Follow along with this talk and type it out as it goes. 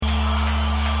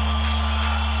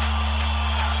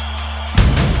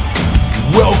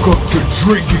Welcome to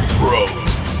Drinking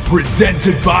Bros,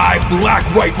 presented by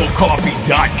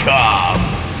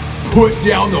BlackRifleCoffee.com. Put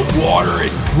down the water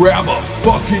and grab a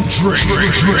fucking drink.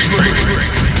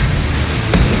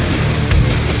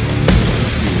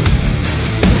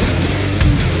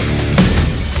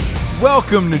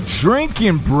 Welcome to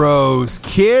Drinking Bros,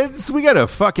 kids. We got a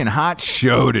fucking hot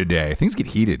show today. Things get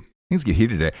heated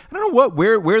today. I don't know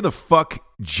where the fuck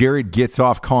Jared gets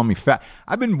off calling me fat.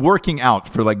 I've been working out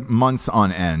for like months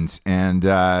on end, and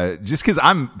just because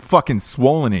I'm fucking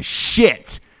swollen as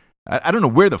shit, I don't know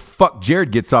where the fuck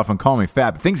Jared gets off on calling me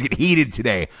fat, but things get heated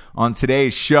today on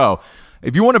today's show.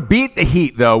 If you want to beat the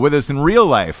heat, though, with us in real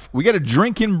life, we got a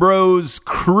Drinking Bros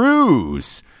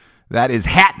cruise that is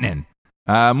happening.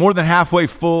 More than halfway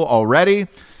full already.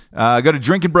 Go to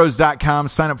drinkingbros.com,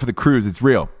 sign up for the cruise. It's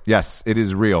real. Yes, it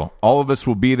is real. All of us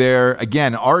will be there.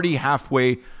 Again, already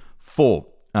halfway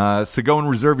full. So go and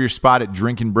reserve your spot at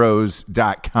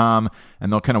drinkingbros.com,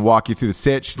 and they'll kind of walk you through the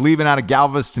sitch. Leaving out of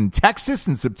Galveston, Texas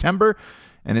in September,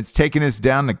 and it's taking us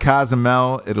down to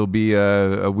Cozumel. It'll be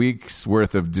a week's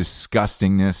worth of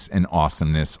disgustingness and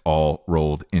awesomeness all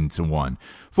rolled into one.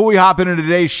 Before we hop into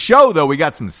today's show, though, we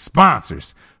got some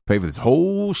sponsors. Pay for this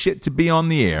whole shit to be on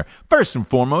the air. First and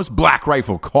foremost,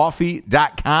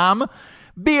 BlackRifleCoffee.com.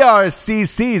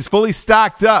 BRCC is fully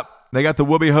stocked up. They got the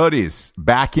Whoopee hoodies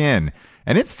back in.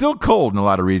 And it's still cold in a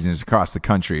lot of regions across the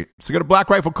country. So go to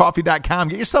BlackRifleCoffee.com.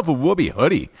 Get yourself a Whoopee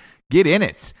hoodie. Get in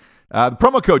it. The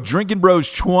promo code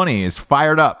DrinkingBros20 is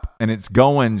fired up, and it's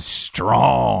going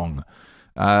strong.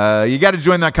 You got to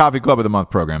join that Coffee Club of the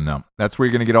Month program, though. That's where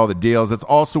you're going to get all the deals. That's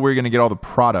also where you're going to get all the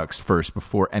products first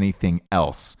before anything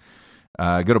else.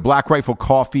 Go to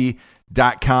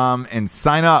blackriflecoffee.com and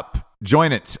sign up.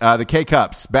 Join it. The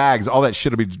K-Cups, bags, all that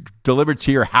shit will be delivered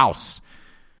to your house.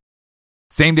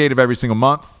 Same date of every single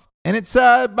month. And it's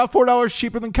about $4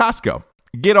 cheaper than Costco.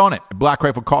 Get on it at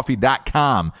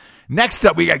blackriflecoffee.com. Next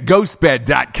up, we got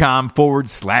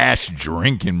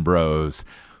ghostbed.com/drinking bros.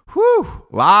 Whew,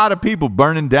 a lot of people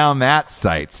burning down that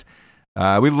site.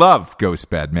 We love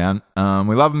Ghostbed, man.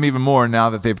 We love them even more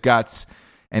now that they've got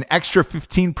an extra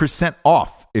 15%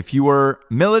 off if you are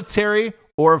military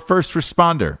or a first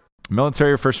responder.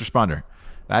 Military or first responder.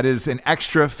 That is an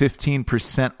extra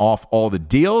 15% off all the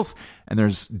deals. And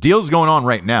there's deals going on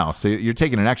right now. So you're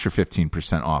taking an extra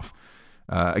 15% off.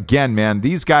 Again, man,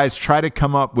 these guys try to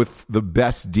come up with the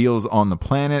best deals on the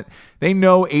planet. They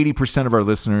know 80% of our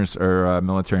listeners are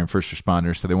military and first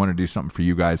responders, so they want to do something for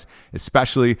you guys,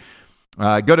 especially.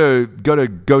 Go to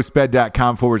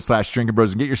ghostbed.com/drinking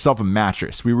bros and get yourself a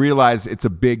mattress. We realize it's a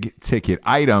big ticket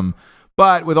item,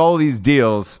 but with all of these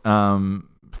deals,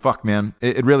 fuck, man,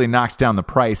 it really knocks down the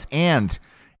price. And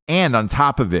on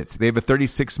top of it, they have a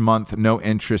 36-month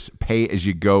no-interest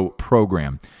pay-as-you-go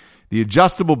program. The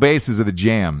adjustable base is the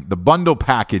jam. The bundle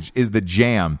package is the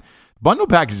jam. Bundle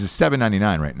package is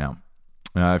 $7.99 right now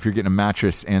if you're getting a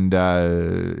mattress and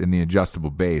in the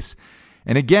adjustable base.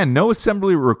 And again, no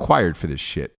assembly required for this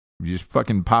shit. You just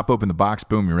fucking pop open the box,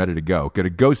 boom, you're ready to go. Go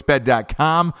to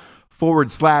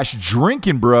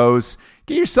ghostbed.com/drinking bros.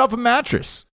 Get yourself a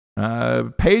mattress.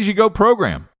 Pay-as-you-go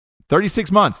program.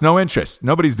 36 months, no interest.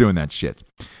 Nobody's doing that shit.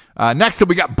 Next up,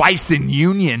 we got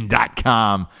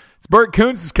bisonunion.com. It's Bert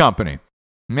Koontz's company.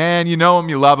 Man, you know him,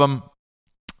 you love him.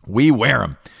 We wear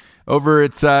him. Over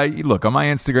at, look, on my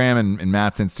Instagram and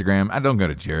Matt's Instagram, I don't go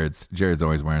to Jared's. Jared's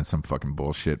always wearing some fucking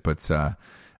bullshit. But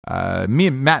me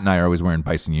and Matt and I are always wearing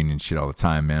Bison Union shit all the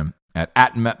time, man.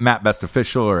 At Matt Best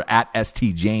Official or at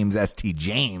ST James.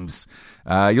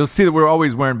 You'll see that we're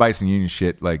always wearing Bison Union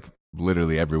shit, like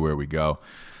literally everywhere we go.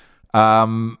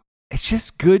 It's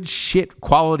just good shit,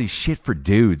 quality shit for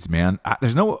dudes, man.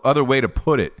 There's no other way to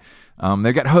put it.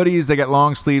 They got hoodies, they got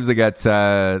long sleeves, they got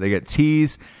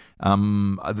tees.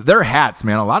 Their hats,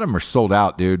 man. A lot of them are sold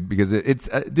out, dude. Because it's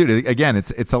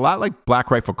a lot like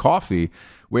Black Rifle Coffee,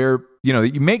 where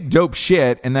you make dope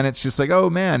shit, and then it's just like, oh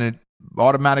man, it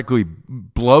automatically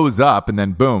blows up, and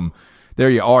then boom, there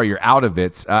you are, you're out of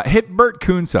it. Hit Bert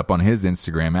Koontz up on his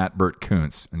Instagram at Bert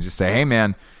Koontz, and just say, hey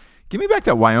man, give me back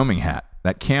that Wyoming hat.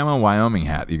 That camo Wyoming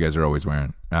hat that you guys are always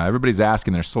wearing. Everybody's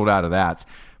asking. They're sold out of that.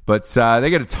 But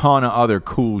they got a ton of other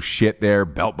cool shit there.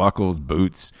 Belt buckles,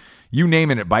 boots. You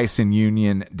name it at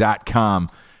bisonunion.com.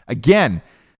 Again,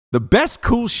 the best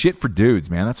cool shit for dudes,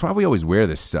 man. That's why we always wear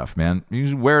this stuff, man. You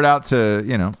just wear it out to,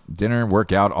 dinner,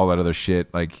 workout, all that other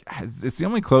shit. Like, it's the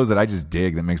only clothes that I just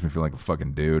dig that makes me feel like a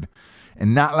fucking dude.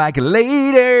 And not like a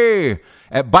lady.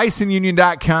 At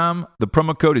bisonunion.com, the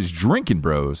promo code is Drinking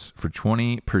Bros for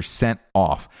 20%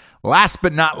 off. Last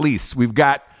but not least, we've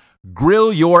got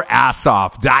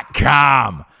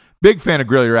grillyourassoff.com. Big fan of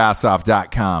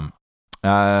grillyourassoff.com.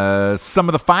 Some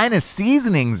of the finest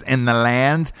seasonings in the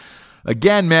land.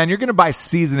 Again, man, you're going to buy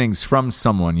seasonings from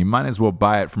someone. You might as well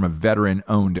buy it from a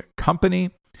veteran-owned company.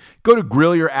 Go to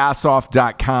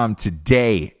grillyourassoff.com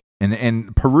today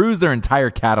and peruse their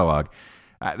entire catalog.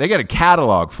 They got a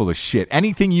catalog full of shit.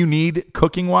 Anything you need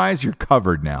cooking-wise, you're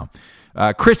covered now.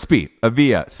 Crispy,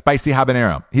 Avia, spicy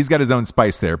habanero. He's got his own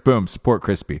spice there. Boom, support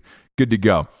Crispy. Good to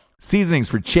go. Seasonings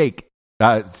for steak,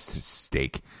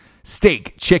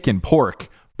 chicken, pork.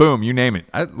 Boom, you name it.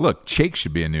 Look, shake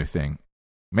should be a new thing.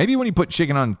 Maybe when you put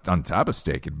chicken on top of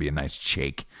steak, it'd be a nice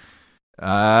shake. They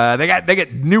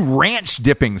got new ranch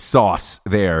dipping sauce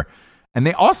there. And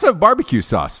they also have barbecue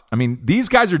sauce. I mean, these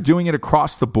guys are doing it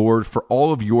across the board for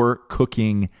all of your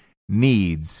cooking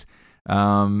needs.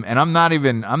 And I'm not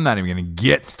even going to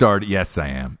get started. Yes, I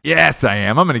am.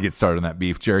 I'm going to get started on that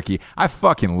beef jerky. I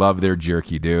fucking love their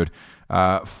jerky, dude.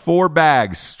 4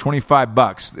 bags,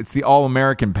 $25. It's the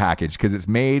all-American package because it's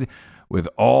made with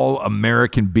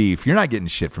all-American beef. You're not getting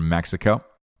shit from Mexico.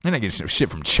 You're not getting shit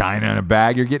from China in a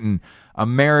bag. You're getting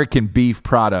American beef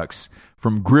products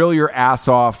from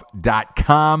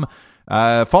grillyourassoff.com.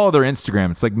 Follow their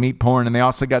Instagram. It's like meat porn. And they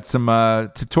also got some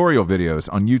tutorial videos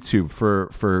on YouTube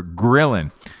for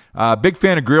grilling. Big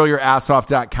fan of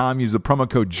grillyourassoff.com. Use the promo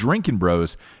code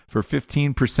DrinkinBros for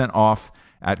 15% off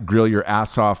at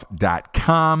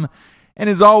grillyourassoff.com. And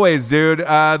as always, dude,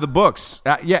 the books.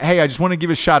 Hey, I just want to give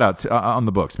a shout out on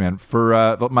the books, man,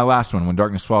 for my last one, When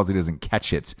Darkness Falls, It Doesn't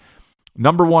Catch It.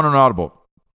 Number 1 on Audible.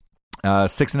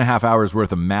 6.5 hours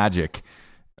worth of magic.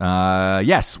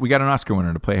 Yes, we got an Oscar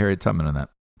winner to play Harriet Tubman on that.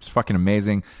 It's fucking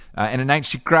amazing. And At Night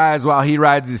She Cries While He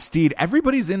Rides His Steed.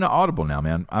 Everybody's into Audible now,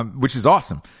 man, which is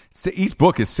awesome. Each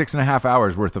book is 6.5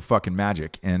 hours worth of fucking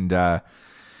magic. And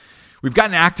we've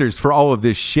gotten actors for all of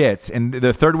this shit. And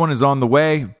the third one is on the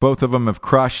way. Both of them have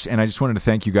crushed. And I just wanted to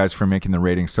thank you guys for making the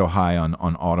rating so high on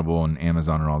Audible and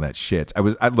Amazon and all that shit. I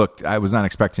was not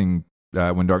expecting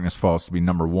When Darkness Falls to be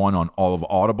number 1 on all of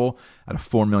Audible out of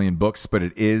 4 million books, but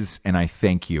it is, and I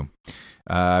thank you.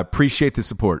 Appreciate the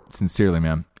support, sincerely,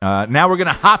 man. Now we're going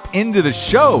to hop into the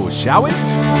show, shall we?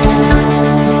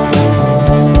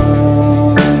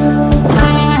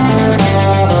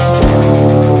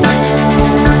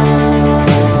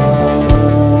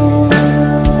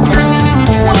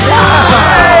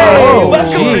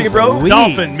 Bro,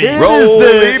 dolphin meat.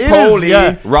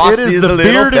 Ross is the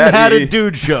beard and hatted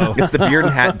dude show. It's the beard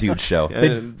and hat dude show.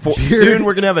 Soon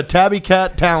we're gonna have a Tabby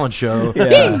Cat talent show.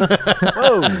 Yeah.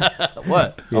 Whoa!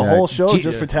 What? Yeah. A whole show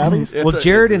just for tabbies? Well,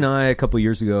 Jared and I, a couple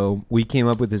years ago, we came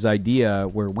up with this idea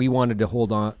where we wanted to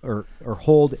hold on or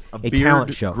hold a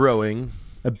talent show,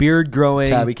 a beard growing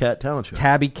Tabby Cat talent show,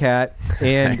 Tabby Cat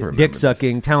and dick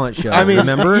sucking talent show. I mean,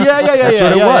 remember? Yeah. That's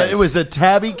what it was. It was a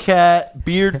Tabby Cat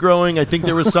beard growing. I think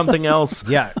there was something else.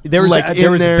 Yeah, there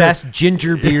was best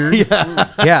ginger beard.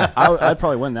 Yeah. I'd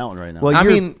probably win that one right now. Well, I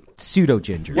mean, pseudo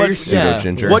ginger.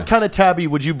 Ginger. What kind of tabby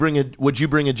would you bring? Would you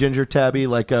bring a ginger tabby,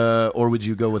 or would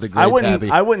you go with a gray tabby?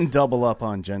 I wouldn't double up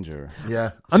on ginger.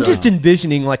 Yeah, I'm just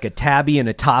envisioning like a tabby and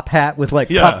a top hat with like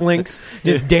cufflinks,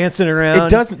 just dancing around. It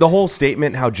doesn't. The whole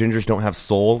statement how gingers don't have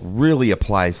soul really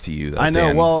applies to you, though. I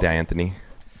know. Dan Anthony.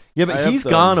 Yeah, but he's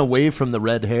gone away from the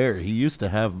red hair. He used to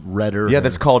have redder hair.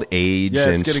 That's called age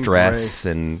and stress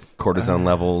and cortisone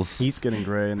levels. He's getting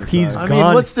gray. He's side. gone. I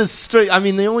mean, what's the straight? I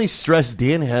mean, the only stress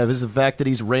Dan have is the fact that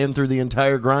he's ran through the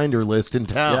entire grinder list in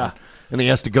town, and he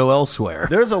has to go elsewhere.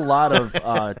 There's a lot of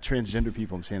transgender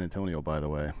people in San Antonio, by the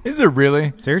way. Is there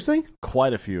really? Seriously?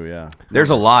 Quite a few, yeah. There's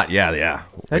a lot, yeah. That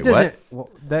Wait, doesn't.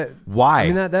 what? Why?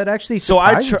 I mean, that actually So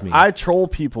surprises me. I troll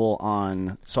people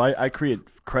on. So I create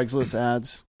Craigslist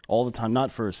ads all the time,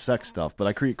 not for sex stuff, but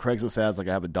I create Craigslist ads like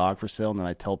I have a dog for sale, and then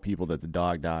I tell people that the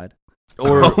dog died.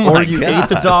 Or you ate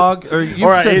the dog, or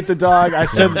I ate the dog. I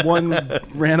said one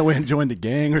ran away and joined a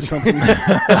gang or something. But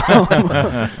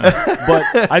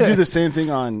I do the same thing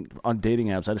on dating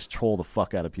apps. I just troll the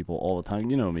fuck out of people all the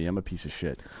time. You know me, I'm a piece of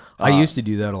shit. I used to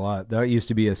do that a lot. That used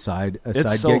to be a side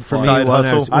so gig for me. Side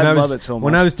hustle. I love it so much.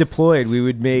 When I was deployed, we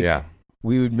would make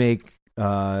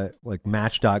like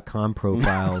Match.com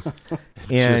profiles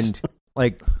and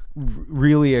like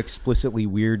really explicitly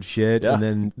weird shit, and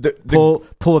then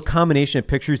pull a combination of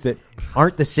pictures that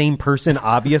aren't the same person,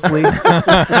 obviously,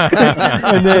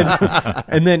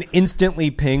 and then instantly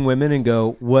ping women and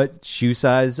go, "What shoe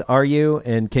size are you?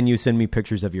 And can you send me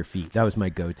pictures of your feet?" That was my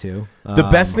go-to. The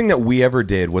best thing that we ever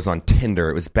did was on Tinder.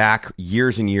 It was back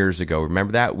years and years ago.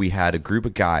 Remember that? We had a group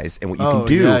of guys, and what you can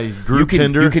do,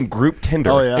 you can group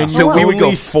Tinder. Oh, yeah. And so we would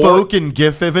go spoke in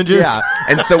GIF images. Yeah,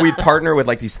 and so we'd partner with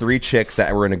like these 3 chicks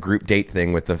that were in a group date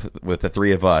thing with the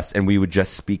three of us, and we would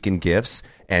just speak in GIFs,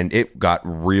 and it got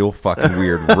real fucking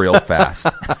weird real fast.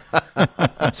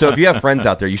 So if you have friends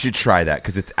out there, you should try that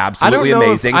because it's absolutely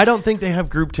amazing. I don't think they have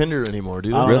group Tinder anymore,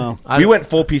 dude. Really? We went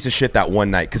full piece of shit that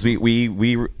one night because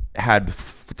we had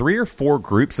 3 or 4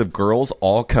 groups of girls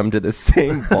all come to the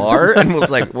same bar and was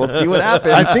like, we'll see what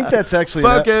happens. I think that's actually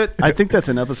Fuck it. I think that's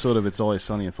an episode of It's Always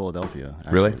Sunny in Philadelphia.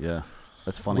 Actually. Really? Yeah,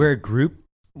 that's funny.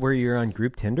 Where you're on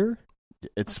group Tinder?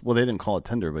 It's they didn't call it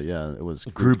Tinder, but yeah, it was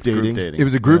Group dating. It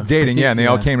was a group dating, and they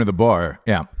all came to the bar.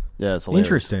 Yeah. Yeah, it's hilarious.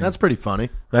 Interesting. That's pretty funny.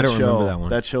 I don't remember that one.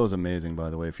 That show is amazing,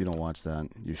 by the way. If you don't watch that,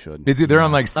 you should. They're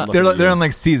on like they're on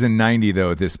like season 90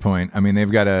 though at this point. I mean, they've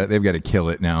got to kill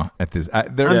it now at this.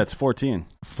 It's 14.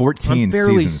 14 I'm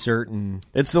fairly seasons. certain.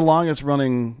 It's the longest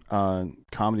running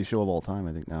comedy show of all time,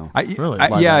 I think now. I think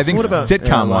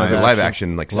sitcom wise, live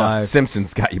action like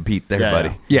Simpsons got you beat there,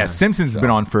 buddy. Yeah, Simpsons has been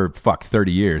on for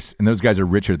 30 years, and those guys are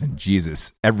richer than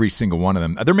Jesus. Every single one of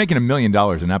them. They're making $1 million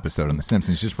an episode on the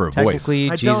Simpsons just for a voice.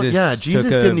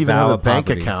 Jesus didn't even have a bank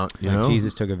account. You know,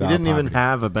 Jesus took a vow. He didn't even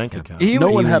have a bank account.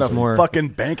 No one had a fucking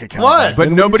bank account. What?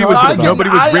 But nobody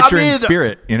was richer in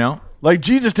spirit. You know. Like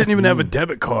Jesus didn't even have a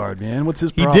debit card, man. What's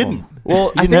his problem? He didn't.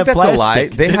 Well, I didn't think have that's plastic. a lie.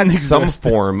 They Didn't had some exist.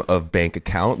 form of bank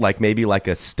account, like maybe like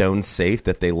a stone safe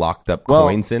that they locked up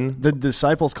coins in. The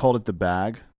disciples called it the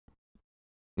bag,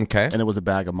 Okay. and it was a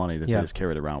bag of money that they just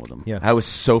carried around with them. Yeah. That was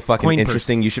so fucking Coin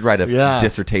interesting. purse. You should write a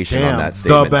dissertation on that The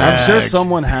statement. bag. I'm sure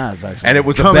someone has, actually. And it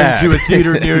was Coming a bag. to a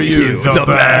theater near you. The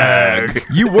bag.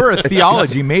 You were a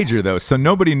theology major though, so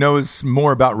nobody knows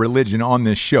more about religion on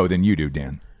this show than you do,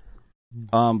 Dan.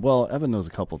 Well, Evan knows a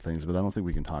couple of things, but I don't think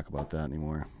we can talk about that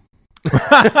anymore.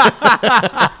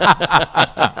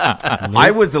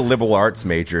 I was a liberal arts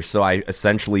major, so I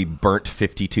essentially burnt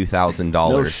 $52,000,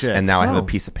 No shit. and now I have a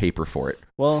piece of paper for it.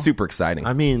 Well, super exciting.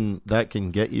 I mean, that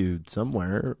can get you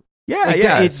somewhere.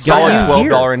 It solid got you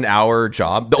 $12 here. an hour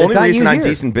job. The It only got reason you I'm here.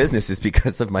 decent in business is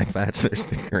because of my bachelor's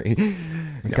degree.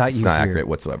 got it's you not here. accurate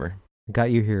whatsoever.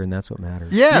 Got you here, and that's what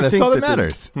matters. Yeah, You that's think all that that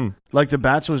matters. Like the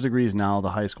bachelor's degree is now the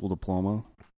high school diploma,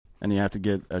 and you have to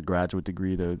get a graduate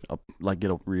degree to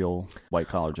get a real white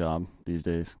collar job these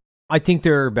days. I think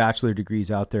there are bachelor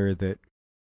degrees out there that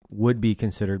would be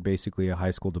considered basically a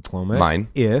high school diploma. Mine.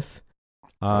 If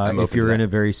I'm open you're to in that. a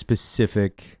very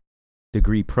specific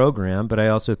degree program, but I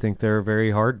also think there are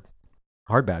very hard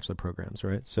bachelor programs,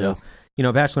 right? So,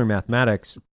 bachelor in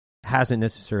mathematics hasn't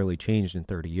necessarily changed in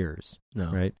 30 years,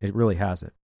 right? It really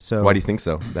hasn't. So Why do you think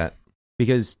so?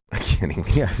 Because I'm kidding.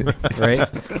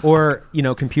 right? Or,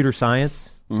 computer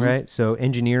science, right? So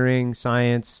engineering,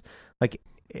 science, like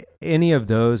any of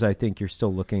those, I think you're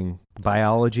still looking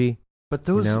biology. But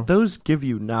those give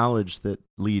you knowledge that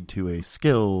lead to a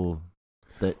skill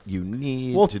that you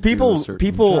need. Well, to people, do a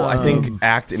certain job. I think,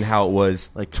 act in how it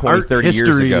was like 20, art 30 history,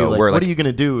 years ago. Like, where what are you going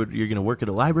to do? You're going to work at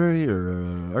a library or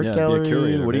an art Yeah, be a gallery?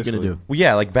 curator, What are you going to do? Well,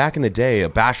 yeah, like back in the day, a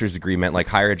bachelor's degree meant like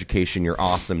higher education, you're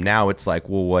awesome. Now it's like,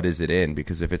 well, what is it in?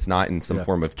 Because if it's not in some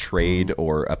form of trade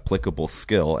or applicable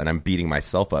skill, and I'm beating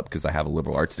myself up because I have a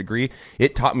liberal arts degree,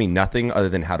 it taught me nothing other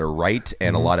than how to write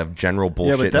and a lot of general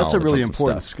bullshit. Yeah, but that's a knowledge really on some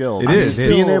important stuff. skill. It is.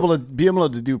 Being able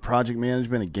to do project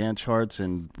management and Gantt charts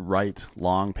and write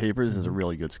long papers is a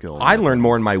really good skill. I learned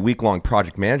more in my week-long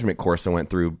project management course I went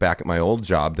through back at my old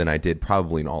job than I did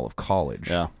probably in all of college.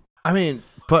 Yeah. I mean,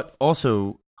 but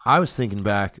also, I was thinking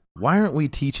back, why aren't we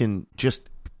teaching just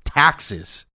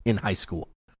taxes in high school?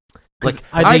 Like,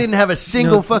 I didn't have a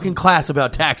single fucking class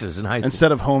about taxes in high school.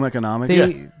 Instead of home economics.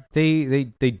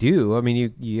 They do. I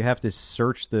mean, you have to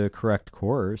search the correct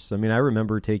course. I mean, I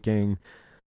remember taking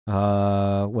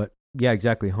home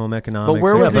economics. But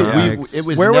where was economics. it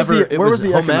was Where was never, the- it where was was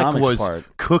the home ec economics was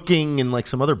part? cooking and like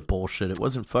some other bullshit. It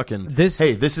wasn't fucking This-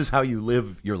 hey, this is how you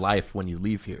live your life when you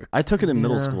leave here. I took it in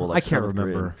middle Yeah, school. Like I can't seventh grade.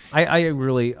 remember. I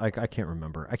really I can't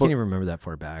remember. I can't even remember that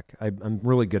far back. I'm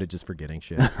really good at just forgetting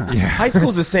shit. High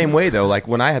school's the same way though. Like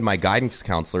when I had my guidance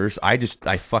counselors, I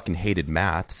fucking hated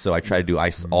math, so I tried to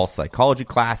do all psychology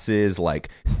classes, like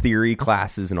theory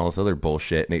classes, and all this other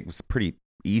bullshit, and it was pretty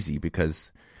easy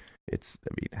because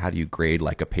how do you grade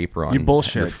like a paper on You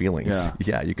bullshit. your feelings?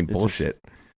 Yeah. You can It's bullshit.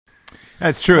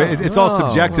 That's true. It's all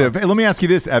subjective. Hey, let me ask you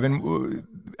this, Evan.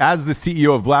 As the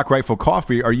CEO of Black Rifle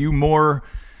Coffee,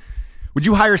 would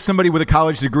you hire somebody with a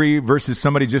college degree versus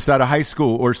somebody just out of high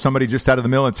school or somebody just out of the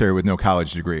military with no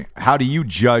college degree? How do you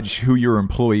judge who your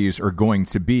employees are going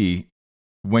to be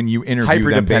when you interview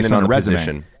them based Hyper-dependent on a on resume?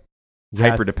 position.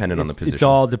 hyper dependent on the position. It's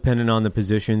all dependent on the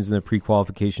positions and the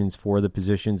pre-qualifications for the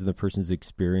positions and the person's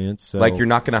experience. So, like, you're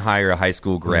not going to hire a high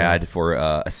school grad for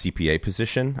a CPA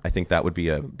position. I think that would be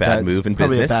a bad move in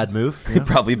probably business. A bad move. Yeah.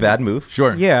 Probably a bad move.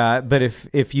 Sure. Yeah, but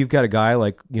if you've got a guy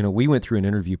like, we went through an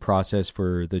interview process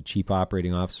for the chief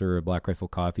operating officer of Black Rifle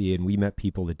Coffee, and we met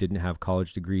people that didn't have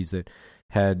college degrees that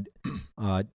had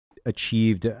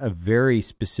achieved a very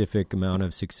specific amount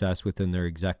of success within their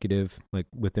executive, like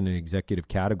within an executive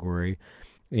category.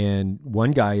 And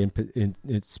one guy in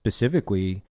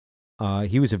specifically,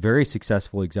 he was a very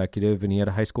successful executive, and he had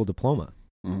a high school diploma.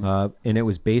 Mm-hmm. And it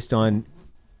was based on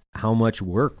how much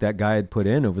work that guy had put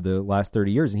in over the last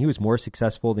 30 years. And he was more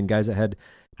successful than guys that had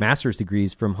master's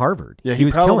degrees from Harvard. Yeah, he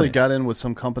was probably got in with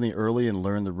some company early and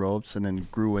learned the ropes, and then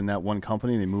grew in that one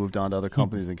company, and he moved on to other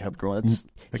companies and kept growing.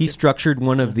 He structured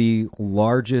one of the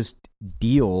largest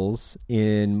deals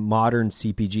in modern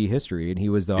CPG history, and he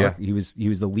was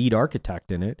the lead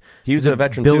architect in it. He was a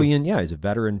veteran too. Yeah, he's a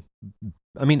veteran.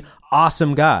 I mean,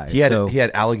 awesome guy. He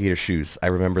had alligator shoes. I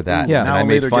remember that. Yeah. And I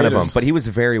made fun of him, but he was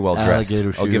very well dressed.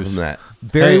 I'll give him that.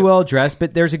 Very well dressed,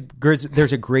 but there's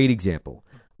a great example.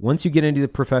 Once you get into the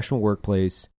professional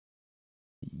workplace,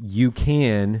 you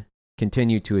can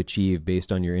continue to achieve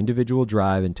based on your individual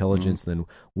drive, intelligence, than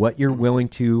what you're willing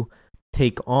to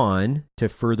take on to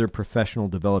further professional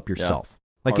develop yourself.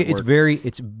 Like it's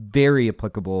very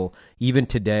applicable even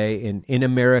today in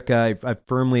America. I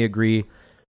firmly agree.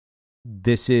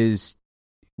 This is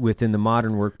within the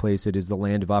modern workplace. It is the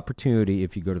land of opportunity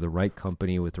if you go to the right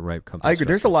company with the right company. I agree.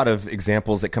 There's a lot of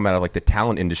examples that come out of like the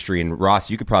talent industry, and Ross,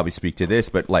 you could probably speak to this,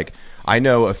 but like I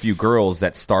know a few girls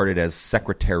that started as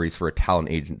secretaries for a talent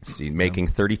agency, making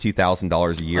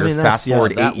 $32,000 a year. Fast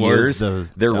forward 8 years,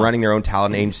 they're running their own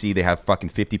talent agency. They have fucking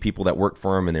 50 people that work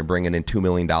for them, and they're bringing in $2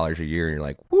 million a year. And you're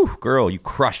like, "Whoo, girl, you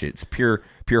crushed it." It's pure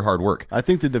hard work. I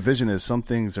think the division is some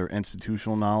things are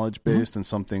institutional knowledge based, and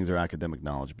some things are academic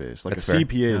knowledge based. Like a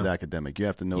CPA is academic. You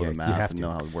have to know the math and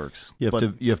know how it works. You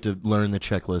have to learn the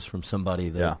checklist from somebody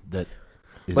that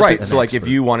is right. So, like, expert. if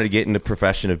you wanted to get into the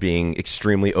profession of being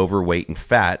extremely overweight and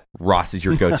fat, Ross is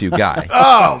your go-to guy.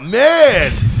 Oh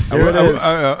man,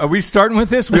 are we starting with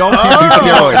this? We all can't do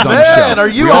steroids on the show. Are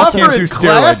you we all can't offering do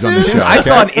steroids on the classes? show. I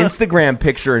saw an Instagram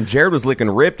picture, and Jared was looking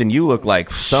ripped, and you look like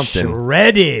something.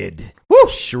 Shredded. Woo!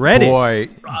 Shredded. Boy,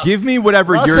 give me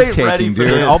whatever Ross you're ain't ready taking, for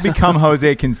dude. this. I'll become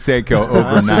Jose Canseco Ross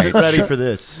overnight. isn't ready for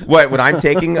this. What, when I'm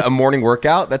taking a morning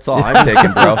workout? That's all I'm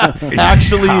taking, bro.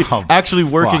 Actually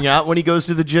working out when he goes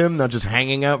to the gym, not just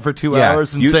hanging out for 2 Yeah,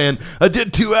 hours and saying, I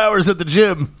did 2 hours at the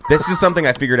gym. This is something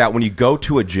I figured out. When you go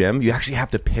to a gym, you actually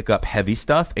have to pick up heavy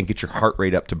stuff and get your heart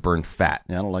rate up to burn fat.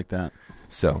 Yeah, I don't like that.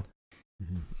 So...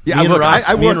 Yeah, Me and look, Ross-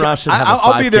 I me and work. Ross should have a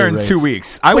I'll be there in 5K 2 race.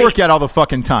 weeks. I work out all the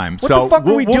fucking time. What So the fuck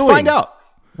are we we'll doing? find out.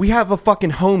 We have a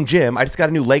fucking home gym. I just got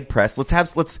a new leg press.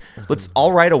 Let's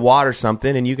all write a WOD or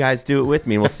something, and you guys do it with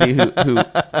me, and we'll see who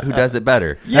does it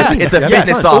better. Yes. It's a That'd be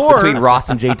fitness fun. off Or- between Ross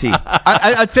and JT.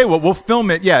 I'd say we'll film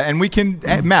it. Yeah, and we can.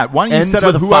 Matt, why don't you Ends set up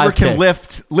with a whoever 5K.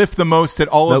 can lift the most at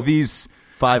all of these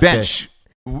 5K. bench.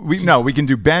 We can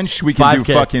do bench. We can do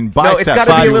 5K. fucking No, biceps. it's got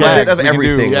to be a little bit legs, of we can do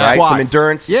everything, right? squats. Some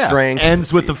endurance, strength.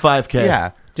 Ends with the 5K.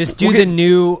 Yeah. Just do the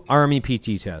new Army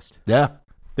PT test. Yeah.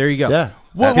 There you go. Yeah.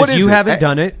 What Because is you it? haven't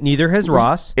done it. Neither has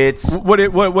Ross. It's What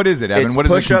is it, Evan? it's What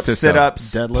does it push-ups, consist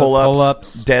sit-ups, Deadlift. pull-ups,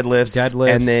 Pull-ups,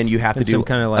 deadlifts, and then you have to and do some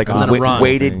kind of like a on a run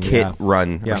weighted thing, kit yeah.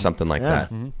 run Yeah. or something like Yeah.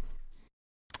 that.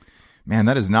 Man,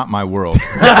 that is not my world.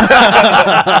 It's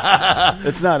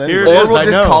not Here anyway. it Or is. we'll I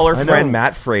just know, call our I friend know.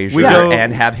 Matt Frazier We go-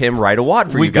 and have him write a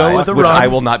WOD for We you go guys, with a which run. I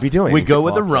will not be doing. We go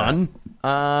with a run,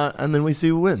 and then we see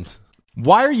who wins.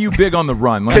 Why are you big on the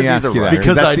run? Let me 'Cause he's ask a you that. runner.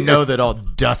 Because That's I the- know that I'll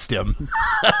dust him.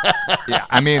 Yeah,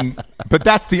 I mean, but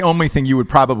that's the only thing you would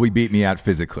probably beat me at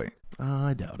physically.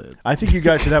 I doubt it. I think you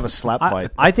guys should have a slap fight.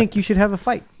 I think you should have a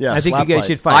fight. Yeah, I think you slap guys fight.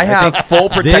 should fight. I have think full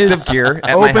protective this- gear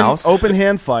at my house. Open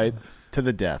hand fight to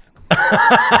the death.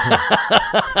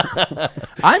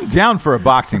 I'm down for a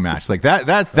boxing match like that.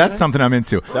 That's something I'm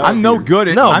into. I'm no good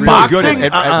at No, I'm no good boxing?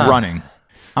 at running.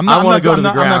 I'm I not, wanna I'm, go not, to the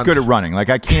I'm not ground. good at running. Like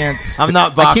I can't. I'm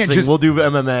not I boxing. can't just. We'll do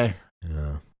MMA.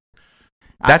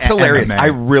 That's hilarious. MMA. I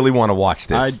really want to watch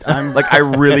this. I'm- I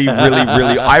really.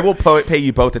 I will pay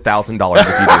you both $1,000 if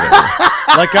you do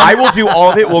this. Like I will do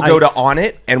all of it. We'll go to On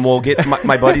It, and we'll get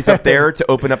my buddies up there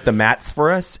to open up the mats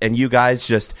for us. And you guys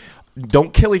just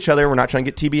don't kill each other. We're not trying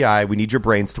to get TBI. We need your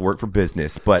brains to work for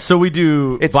business. But So we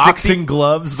do it's boxing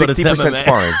gloves, but it's 60% MMA.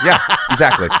 sparring. Yeah,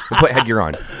 exactly. We'll put headgear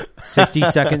on. 60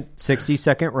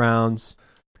 second rounds.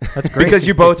 That's great. Because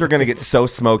you both are going to get so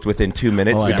smoked within 2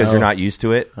 minutes because know. you're not used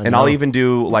to it. And I'll even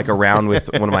do like a round with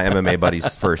one of my MMA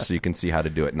buddies first, so you can see how to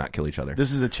do it and not kill each other.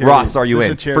 This is a charity. Ross, are you this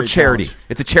in is a for charity? challenge.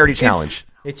 It's a charity challenge.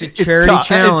 It's a charity tough.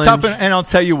 challenge. It's tough, and I'll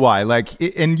tell you why.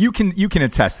 And you can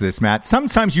attest to this, Matt.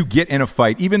 Sometimes you get in a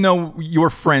fight, even though you're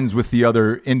friends with the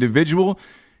other individual,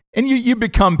 and you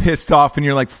become pissed off, and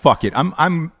you're like, "Fuck it,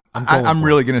 I'm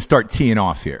really going to start teeing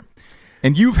off here."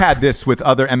 And you've had this with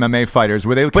other MMA fighters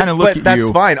where they kind of look at you. But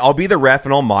that's fine. I'll be the ref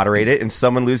and I'll moderate it. And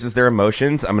someone loses their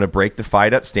emotions, I'm going to break the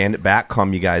fight up, stand it back,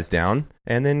 calm you guys down,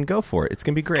 and then go for it. It's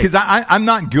going to be great. Because I'm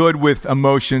not good with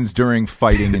emotions during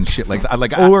fighting and shit like that.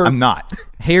 I'm not.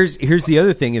 Here's the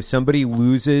other thing. If somebody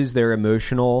loses their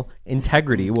emotional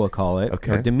integrity, we'll call it,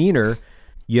 or demeanor,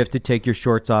 you have to take your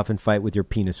shorts off and fight with your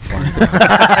penis flying. Now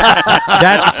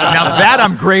that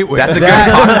I'm great with. That's a good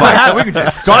cockfight. We can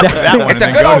just start with that one. It's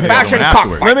a good old-fashioned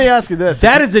cockfight. Let me ask you this.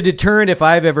 that is a deterrent if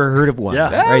I've ever heard of one.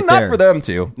 Yeah. Right not there. for them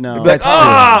to. No. You'd be like,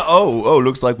 That's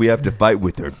looks like we have to fight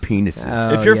with our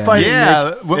penises. if you're fighting,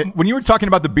 Yeah, when you were talking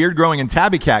about the beard growing and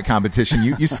tabby cat competition,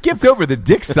 you skipped over the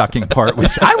dick sucking part,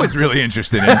 which I was really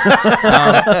interested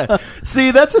in.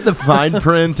 See, that's in the fine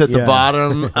print at the Yeah.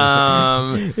 bottom.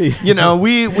 You know,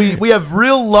 we have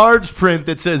real large print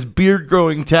that says beard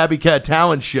growing tabby cat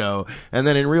talent show, and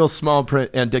then in real small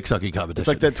print and dick sucking competition. it's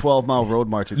like that 12-mile road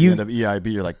march at You- the end of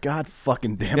EIB. You're like, God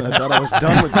fucking damn it! I thought I was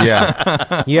done with this.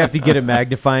 Yeah. You have to get a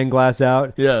magnifying glass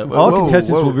out. Yeah. All Whoa,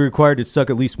 contestants whoa. will be required to suck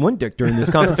at least one dick during this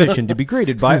competition to be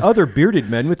graded by other bearded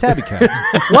men with tabby cats.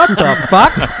 What the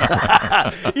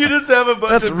fuck? You just have a bunch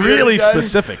That's of really bearded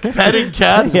guys specific. petting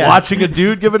cats, Yeah. watching a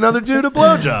dude give another dude a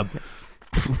blowjob.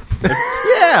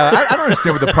 Yeah, I don't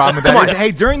understand what the problem with that is.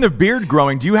 Hey, during the beard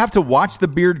growing, do you have to watch the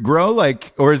beard grow,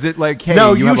 or is it like, hey,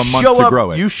 No, you have a month show to up.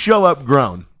 grow it? You show up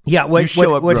grown. Yeah, You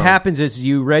show up what grown. happens is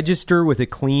you register with a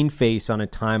clean face on a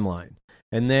timeline.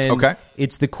 And then Okay.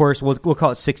 it's the course, we'll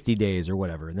call it 60 days or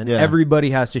whatever. And then Yeah.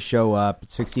 everybody has to show up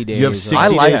 60 days. You have or- 60 I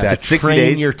like days that. to 60 train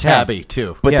days. your tabby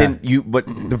too. But Yeah. but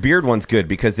the beard one's good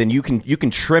because then you can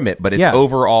trim it, but it's Yeah.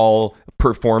 overall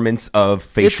performance of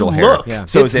facial It's hair. look. Yeah.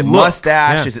 So It's is it look.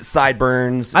 mustache? Yeah. Is it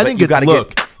sideburns? I But think you it's gotta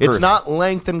look. get It's girth. not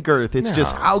length and girth. It's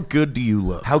just No. how good do you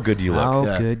look. How good do you look? How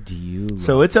Yeah. good do you look?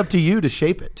 So it's up to you to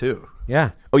shape it too.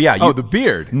 yeah. Oh yeah, the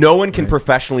beard. No one can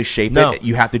professionally shape No. it.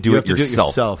 You have to do You it have to do it yourself.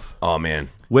 yourself. Oh man,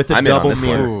 With a I'm in on double this one.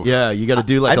 mirror. Yeah, you got to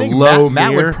do like I a think low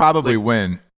Matt mirror. would probably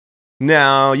win.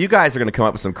 No, you guys are going to come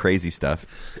up with some crazy stuff.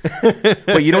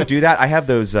 But you don't do that. I have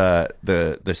those the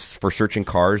for searching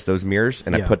cars, those mirrors,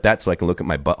 and I Yeah. put that so I can look at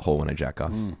my butthole when I jack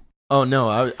off. Oh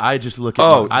no, I just look at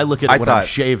I look at I it when I'm thought-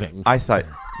 shaving. I thought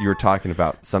you were talking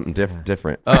about something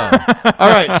different. All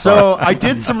right, so I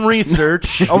did some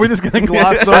research. Are we just gonna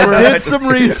gloss over? I did some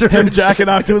research. him jacking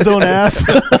off to his own ass.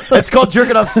 It's called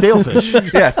jerking off stalefish.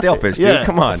 Yeah, stalefish, dude. Yeah.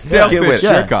 Come on, Stalefish get with it.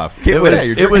 jerk off. Get It with was it.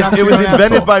 You're jerking off to it your was own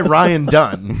invented asshole. by Ryan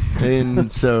Dunn,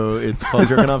 and so it's called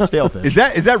jerking off stalefish.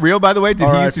 Is that real, by the way? Did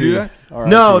he used to do that?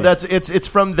 No, it's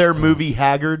from their movie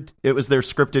Haggard. It was their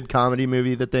scripted comedy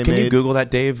movie that they Can made. you Google that,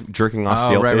 Dave? Jerking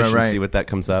off Oh, stalefish right. and see what that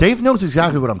comes up. Dave knows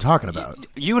exactly what I'm talking about.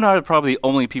 You and I are probably the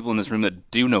only people in this room that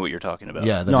do know what you're talking about.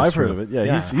 Yeah, that No, is I've heard true. of it. Yeah,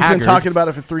 Yeah, he's been Haggard. talking about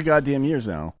it for 3 goddamn years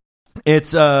now.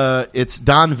 It's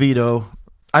Don Vito.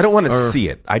 I don't want to Or- see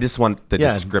it. I just want the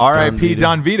Yeah, description. R.I.P.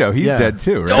 Don Vito. He's Yeah. dead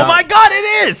too, right? Oh my God,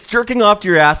 it is jerking off to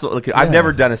your ass. Look, I've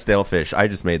never done a stalefish. I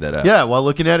just made that up. Yeah, while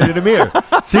looking at it in a mirror.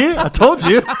 See, I told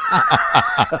you.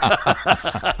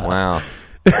 Wow.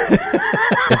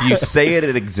 If you say it,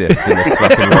 it exists in this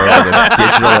fucking world of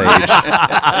digital age.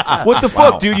 What the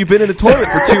fuck, dude? You've been in the toilet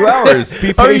for 2 hours.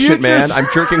 Be Are you patient, man. just- I'm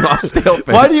jerking off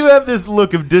stalefish. Why do you have this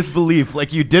look of disbelief,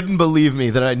 like you didn't believe me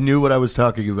that I knew what I was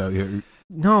talking about here?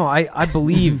 No, I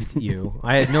believed you.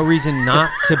 I had no reason not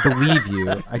to believe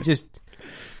you. I just,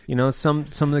 some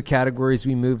of the categories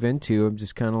we move into, I'm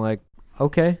just kind of like,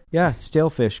 okay, yeah,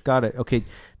 stalefish, got it. Okay,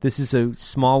 this is a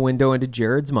small window into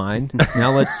Jared's mind.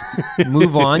 Now let's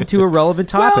move on to a relevant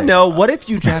topic. Well, no. What if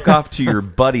you jack off to your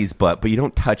buddy's butt, but you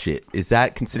don't touch it? Is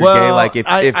that considered gay? Like, if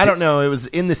I don't know. It was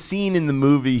in the scene in the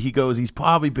movie. He goes, he's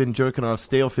probably been jerking off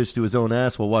stalefish to his own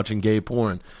ass while watching gay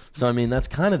porn. So I mean, that's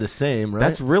kind of the same, right?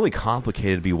 That's really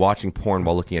complicated to be watching porn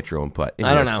while looking at your own butt.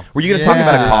 I don't know. Were you going to talk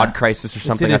about a Yeah. cod crisis or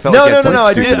something? in I a- felt no, like you no, had no, no. something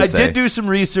I stupid did. to I say. did do some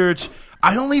research.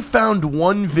 I only found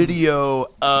one video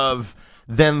of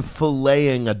them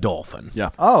filleting a dolphin. Yeah.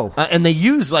 Oh. And they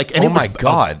use like, and Oh it was my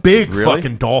God. a big Really?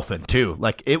 fucking dolphin too.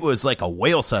 Like it was like a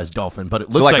whale-sized dolphin, but it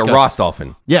looked So like a Ross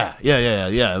dolphin. Yeah.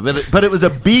 But it was a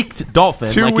beaked dolphin.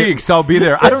 2 Like, weeks, I'll be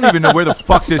there. I don't even know where the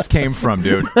fuck this came from,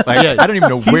 dude. Like, I don't even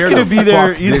know He's where gonna the be there.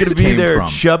 fuck He's this gonna be came there, from.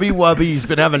 chubby wubby. He's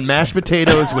been having mashed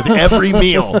potatoes with every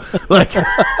meal. Like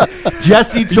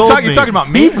Jesse told me, you're talking about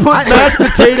me? He put mashed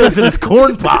potatoes in his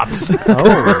corn pops.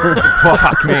 Oh,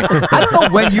 fuck me. I don't know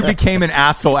when you became an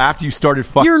asshole after you started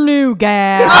fucking. Your new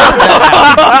guy.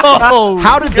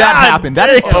 How did that happen? That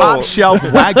is top shelf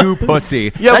Wagyu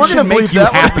pussy. Yeah, that we're should gonna make believe you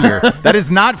that one. happier. That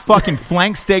is not fucking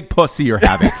flank steak pussy you're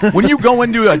having. When you go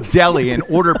into a deli and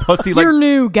order pussy, like Your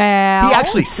new gal. he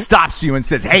actually stops you and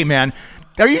says, "Hey, man."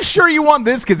 Are you sure you want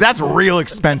this? Because that's real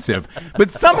expensive. But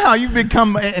somehow you've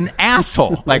become an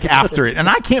asshole like after it, and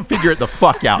I can't figure it the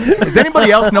fuck out. Does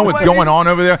anybody else know what's going on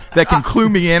over there that can clue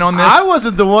me in on this? I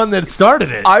wasn't the one that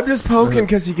started it. I'm just poking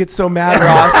because you get so mad,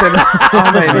 Ross. And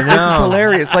this is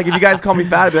hilarious. Like, if you guys call me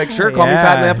fat, I'd be like, sure, call me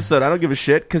fat in the episode. I don't give a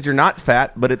shit because you're not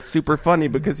fat, but it's super funny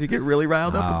because you get really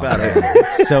riled up about it.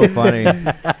 It's so funny.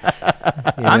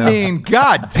 I mean,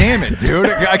 god damn it, dude.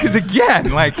 Because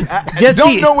again, like, I Jesse-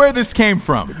 don't know where this came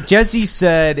from. Jesse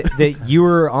said that you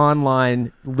were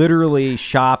online literally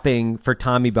shopping for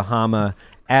Tommy Bahama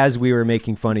as we were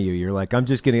making fun of you. You're like, I'm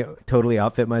just going to totally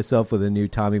outfit myself with a new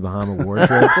Tommy Bahama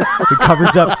wardrobe. It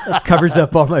covers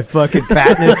up all my fucking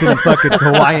fatness and fucking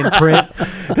Hawaiian print.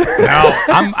 No,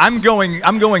 I'm going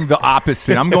the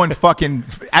opposite. I'm going fucking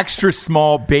extra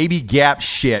small baby Gap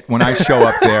shit when I show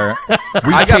up there.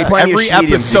 We I got tape plenty of every mediums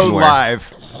you episode can wear.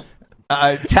 live.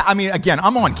 I mean, again,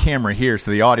 I'm on camera here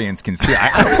so the audience can see.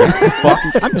 I don't give a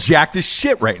fuck. I'm jacked as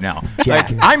shit right now. Like,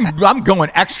 I'm going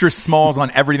extra smalls on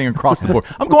everything across the board.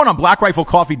 I'm going on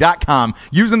blackriflecoffee.com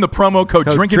using the promo code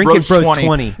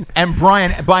DrinkinBros20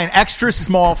 and buying extra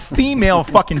small female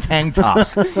fucking tank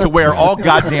tops to wear all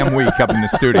goddamn week up in the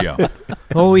studio.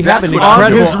 Well, we have That's an what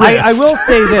I'm incredible. doing. I will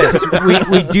say this: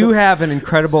 we do have an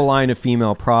incredible line of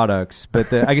female products,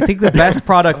 but I think the best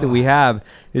product that we have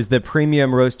is the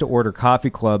premium roast to order coffee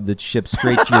club that ships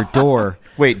straight to your door.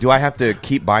 Wait, do I have to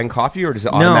keep buying coffee or does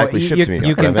it automatically ship to me?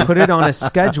 You can put it on a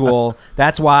schedule.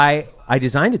 That's why I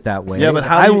designed it that way. Yeah, but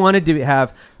how I do you- wanted to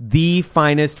have the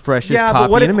finest, freshest but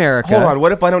coffee what in if, America. Hold on,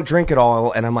 what if I don't drink it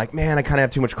all and I'm like, man, I kind of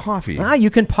have too much coffee? You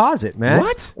can pause it, man.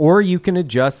 What? Or you can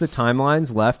adjust the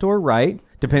timelines left or right,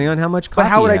 depending on how much coffee But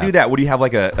how would you I have. do that? Would you have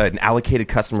like an allocated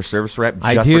customer service rep just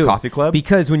I do for Coffee Club?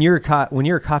 because when you're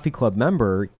a coffee club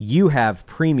member, you have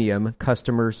premium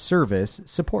customer service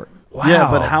support. Wow.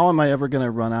 Yeah, but how am I ever going to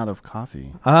run out of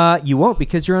coffee? You won't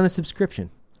because you're on a subscription.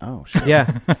 Oh, shit.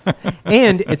 Yeah,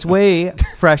 and it's way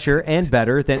fresher and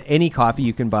better than any coffee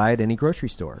you can buy at any grocery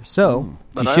store. So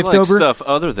But you I shift like over. stuff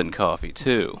other than coffee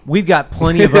too. We've got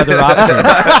plenty of other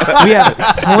options. We have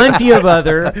plenty of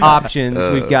other options.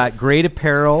 We've got great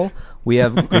apparel. We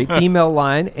have a great female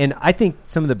line. And I think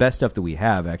some of the best stuff that we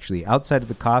have, actually, outside of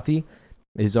the coffee,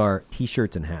 is our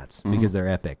T-shirts and hats because they're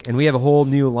epic. And we have a whole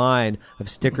new line of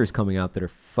stickers coming out that are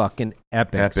fucking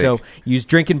epic. So use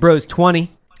Drinking Bros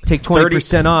 20. Take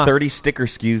 20% off. 30 sticker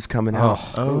SKUs coming out.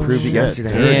 Proved it yesterday.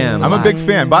 Damn. I'm a big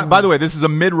fan. By the way, this is a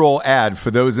mid-roll ad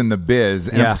for those in the biz.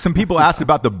 And Yeah. some people asked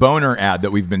about the boner ad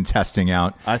that we've been testing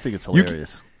out. I think it's You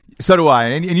hilarious. So do I.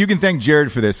 And you can thank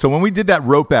Jared for this. So when we did that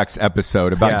Ropex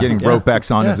episode about getting Ropex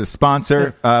on as a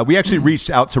sponsor, we actually reached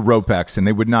out to Ropex and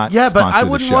they would not Yeah, but sponsor I the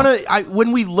wouldn't show. want to.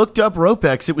 When we looked up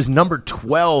Ropex, it was number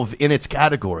 12 in its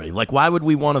category. Like, why would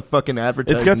we want to fucking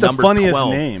advertise? It's got the number funniest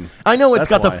 12? name. I know it's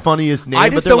That's got why. the funniest name. I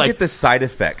but just they're don't like, get the side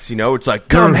effects. You know, it's like,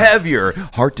 come heavier,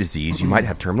 heart disease. You might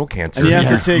have terminal cancer. And you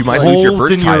have to take you might lose your holes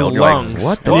first in your child. You're like, lungs.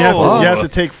 what the And you have fuck? to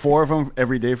take 4 of them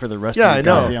every day for the rest Yeah, of I your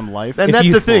know. goddamn life. And If that's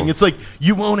you- the thing. It's like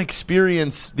you won't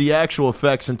experience the actual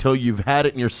effects until you've had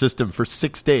it in your system for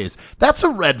 6 days. That's a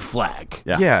red flag.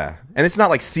 Yeah. And it's not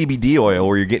like CBD oil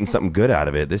where you're getting something good out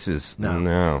of it. This is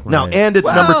no. No, and it's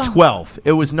Well- number 12.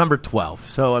 It was number 12.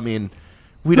 So, I mean,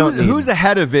 we don't need... Who's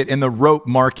ahead of it in the rope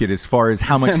market as far as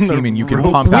how much semen you can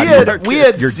pump we out had, we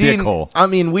had your seen, dick hole? I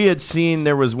mean, we had seen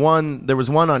there was one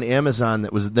on Amazon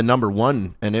that was the number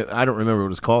 1, and I don't remember what it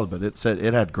was called, but it said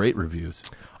it had great reviews.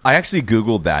 I actually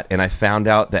Googled that, and I found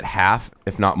out that half,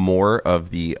 if not more, of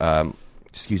the,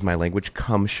 excuse my language,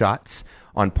 cum shots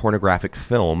on pornographic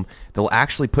film, they'll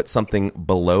actually put something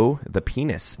below the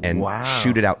penis and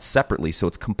shoot it out separately, so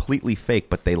it's completely fake,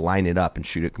 but they line it up and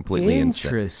shoot it completely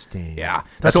Interesting. Yeah.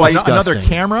 That's So disgusting. another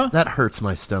camera? That hurts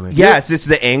my stomach. Yeah, it's just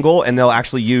the angle, and they'll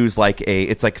actually use like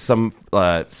it's like some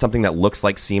something that looks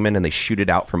like semen, and they shoot it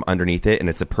out from underneath it, and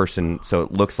it's a person, so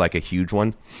it looks like a huge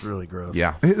one. It's really gross.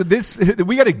 Yeah.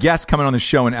 We got a guest coming on the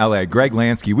show in LA, Greg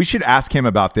Lansky. We should ask him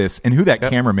about this and who that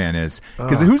cameraman is,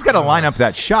 because who's got to line up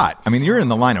that shot? I mean, you're in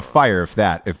the line of fire if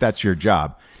that's your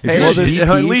job. If you're a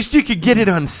DP, At least you could get it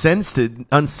unscented.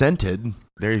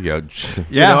 There you go.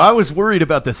 Yeah, I was worried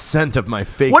about the scent of my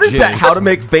fake. What is that? jizz. How to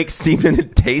make fake semen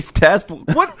and taste test?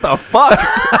 What the fuck?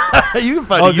 You can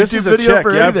find a this YouTube is a video chick.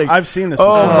 for Yeah, anything. I've seen this.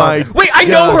 Oh before. my! Wait, I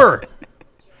know her.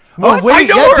 Oh wait, I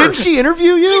know yeah, her. didn't she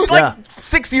interview you? She's like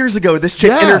 6 years ago. This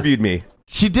chick Yeah. interviewed me.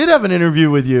 She did have an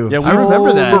interview with you. Yeah, I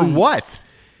remember that. For what?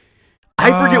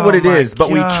 I forget what it my is,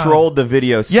 but we God. trolled the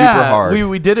video super Yeah, hard.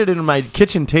 we did it in my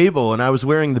kitchen table, and I was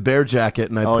wearing the bear jacket,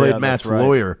 and I Oh, played yeah, Matt's that's right.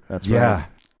 lawyer. That's yeah. right.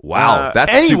 Wow,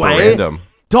 that's anyway, super random.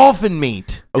 Dolphin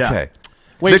meat. Yeah. Okay.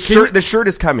 Wait, the shirt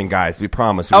is coming, guys. We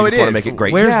promise. We Oh, just it want to is. make it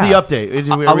great. Where's Yeah. the update?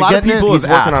 A lot of people He's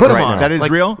have working asked. on it Put right him on. now. That is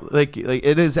real? Like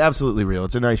it is absolutely real.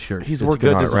 It's a nice shirt. He's It's working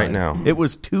good on it design. right now. It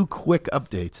was 2 quick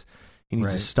updates. He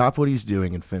needs to stop what he's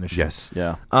doing and finish. Yes.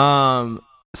 Yeah. It.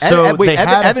 So wait, they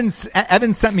had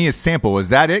Evan sent me a sample. Was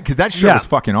that it? Because that shirt Yeah. was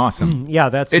fucking awesome. Yeah,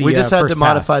 that's we the, just had first to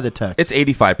modify pass. the text. It's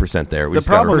 85% there. We The just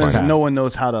gotta problem refine is it. no one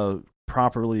knows how to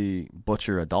properly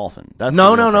butcher a dolphin. That's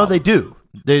no, the real no. They problem.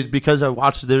 do. Because I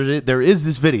watched. There is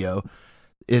this video.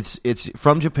 It's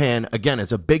from Japan. Again,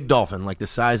 it's a big dolphin, like the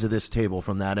size of this table,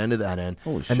 from that end to that end.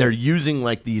 Holy shit. And they're using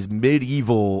like these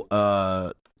medieval,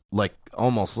 like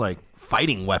almost like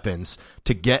fighting weapons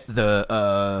to get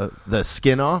the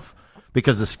skin off,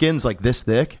 because the skin's like this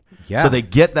thick. Yeah. So they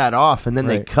get that off, and then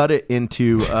they Right. cut it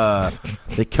into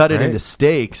into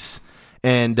steaks,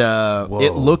 and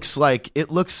it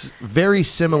looks very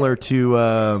similar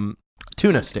to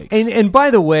tuna steaks. And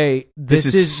by the way,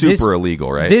 This is super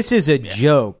illegal, right? This is a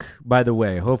joke, by the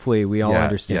way. Hopefully, we all Yeah,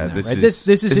 understand yeah, that. this Right? is-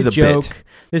 This is this a is a bit. joke.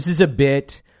 This is a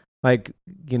bit. Like,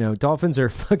 dolphins are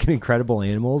fucking incredible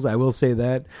animals. I will say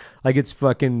that. Like, it's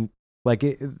fucking like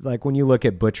when you look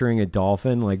at butchering a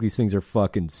dolphin, like these things are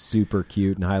fucking super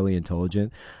cute and highly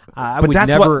intelligent. I would that's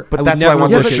never. what- but I would that's why I never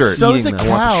want look the at shirt. So is a eating them. I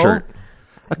want the cow. shirt.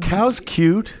 A cow's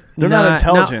cute. They're not Not-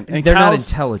 intelligent. not- and they're not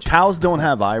cows- intelligent. Cows don't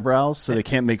have eyebrows, so they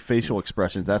can't make facial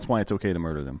expressions. That's why it's okay to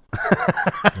murder them.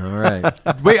 All right.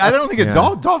 Wait, I don't think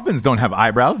dolphins don't have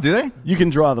eyebrows, do they? You can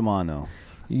draw them on, though.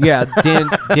 Yeah,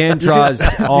 Dan draws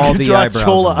all you can the draw eyebrows.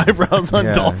 chola on. eyebrows on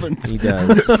Yeah, dolphins. He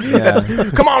does. Yeah.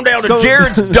 Come on down to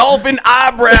Jared's Dolphin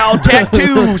Eyebrow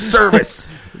Tattoo Service.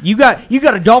 You got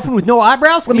a dolphin with no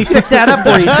eyebrows? Let me fix that up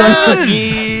for you, son.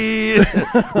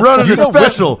 Running You a know,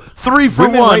 special 3 for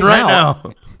women 1 right right now-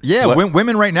 now. Yeah,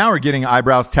 women right now are getting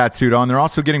eyebrows tattooed on. They're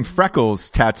also getting freckles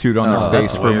tattooed on their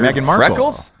face for Meghan Markle.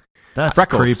 Freckles? That's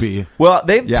Freckles. creepy. Well,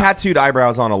 they've Yeah. tattooed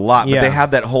eyebrows on a lot, but Yeah. they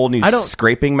have that whole new I don't-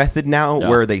 scraping method now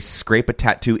where they scrape a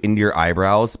tattoo into your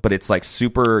eyebrows, but it's like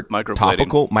super Microblading.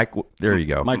 topical. There you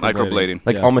go. Microblading.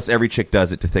 Like Yeah. almost every chick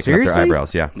does it to thicken up Seriously? their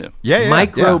eyebrows. Yeah. Yeah.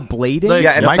 Microblading? Like-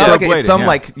 Yeah, and it's Microblading, not like it's some yeah.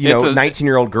 like It's a-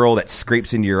 19-year-old girl that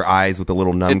scrapes into your eyes with a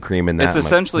little numb cream and that. It's I'm like,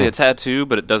 essentially oh. a tattoo,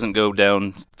 but it doesn't go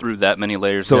down through that many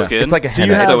layers So of skin. it's like a So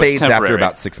you henna. have- It so it's fades after temporary.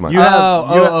 about 6 months. You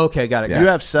have- Okay, got it. You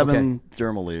have 7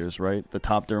 dermal layers, right? The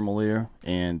top dermal layer,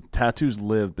 and tattoos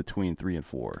live between 3 and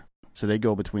 4. So they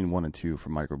go between 1 and 2 for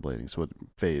microblading. So it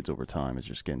fades over time as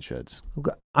your skin sheds.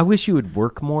 I wish you would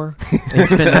work more and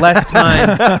spend less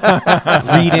time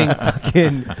reading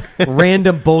fucking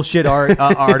random bullshit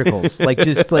articles. Like,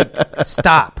 just like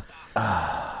stop.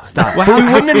 Stop. Well, we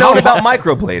wouldn't have known about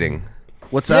microblading.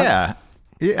 What's that? Yeah.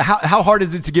 Yeah, how hard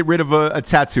is it to get rid of a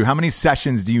tattoo? How many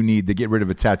sessions do you need to get rid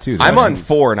of a tattoo? I'm on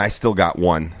 4 and I still got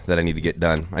 1 that I need to get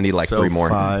done. I need like 3 more.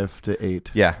 5 to 8.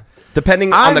 Yeah.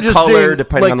 Depending on I'm the just color, saying,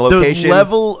 depending like, on the location. The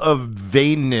level of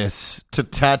vainness to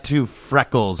tattoo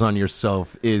freckles on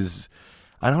yourself is,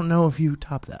 I don't know if you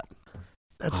top that.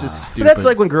 That's just But stupid. that's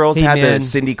like when girls Hey, had man. the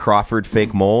Cindy Crawford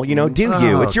fake mole. You know, do you?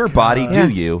 Oh, It's your body. God. Do Yeah.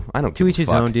 you? I don't To give each a his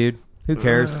fuck. own, dude. Who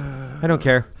cares? I don't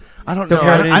care. I don't Don't know.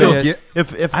 care what I don't it is.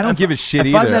 get. If I don't give a shit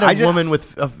if I either. met a I just- woman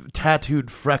with tattooed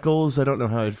freckles, I don't know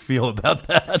how I'd feel about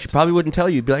that. She probably wouldn't tell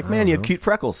you. You'd be like, man, you have cute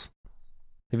freckles.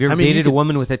 Have you ever I mean, you dated could- a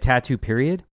woman with a tattoo,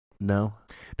 period? No.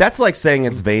 That's like saying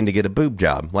it's vain to get a boob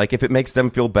job. Like if it makes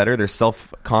them feel better, their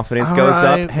self-confidence All goes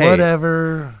right, up. Hey,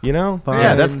 whatever. you know? Fine.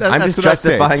 Yeah, that's I'm just what I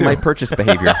say, justifying too. my purchase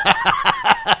behavior.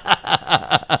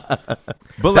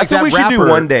 But like That's what that we should do rapper-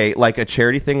 one day, like a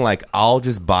charity thing. Like I'll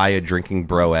just buy a drinking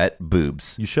broette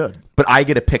boobs, You should. but I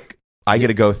get to pick I get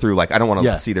to go through, like, I don't want to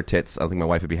Yeah. see their tits. I don't think my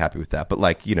wife would be happy with that. But,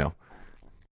 like, you know,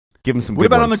 give them some What good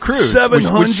about on ones. the cruise?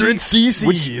 700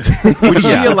 cc's. Would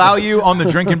she allow you on the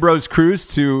Drinking Bros cruise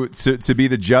to be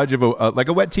the judge of like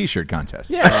a wet T-shirt contest?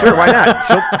 Yeah, sure, why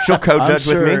not? She'll co-judge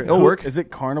with me. It'll work. Is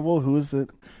it Carnival? Who is it?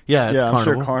 Yeah, it's I'm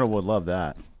Carnival. sure Carnival would love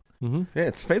that. Yeah,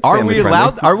 it's Are family we friendly.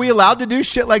 allowed? Are we allowed to do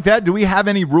shit like that? Do we have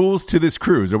any rules to this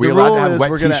cruise? Are we The allowed rule to have is wet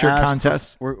we're gonna T-shirt ask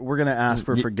contests? we're going to ask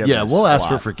for forgiveness. Yeah, we'll a ask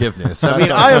for lot. forgiveness. I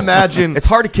mean, I imagine It's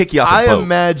hard to kick you off I the boat.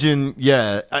 imagine,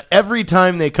 every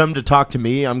time they come to talk to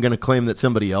me, I'm going to claim that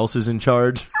somebody else is in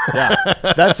charge. Yeah,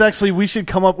 that's actually we should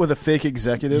come up with a fake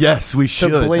executive. Yes, we should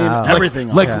to blame Like-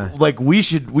 everything on. Like we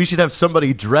should have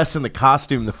somebody dress in the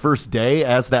costume the first day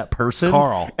as that person,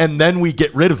 Carl. and then we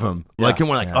get rid of him. Like, and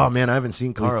we're like, oh man, I haven't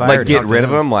seen Carl. fired Like, get rid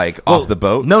of him, like, off the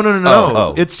boat? No.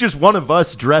 Oh. It's just one of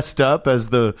us dressed up as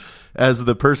the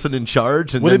person in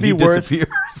charge, and Would then it be he worth disappears.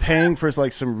 paying for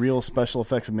like some real special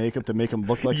effects and makeup to make him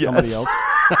look like somebody Yes. else?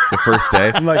 The first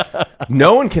day. I'm like,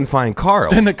 No one can find Carl.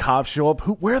 then the cops show up.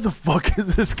 Where the fuck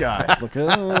is this guy? Like,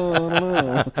 I don't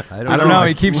know. I don't know.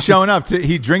 He keeps showing up.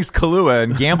 He drinks Kahlua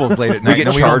and gambles late at We night. get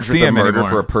and we don't charged with see the him murder anymore.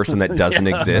 for a person that doesn't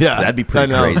exist. That'd be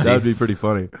pretty I know, crazy. That'd be pretty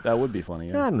funny. That would be funny.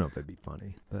 I Yeah. don't know if it'd be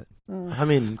funny, but I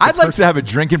mean, I'd like to have a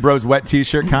Drinking Bros wet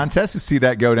T-shirt contest to see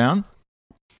that go down.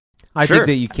 I Sure. think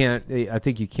that you can't. I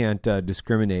think you can't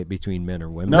discriminate between men or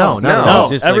women. No.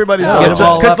 Just like, Everybody's get allowed them to-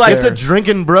 all Because, up like, it's there. a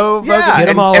drinking bro. Yeah, Get 'em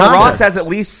and, all and out Ross there. has at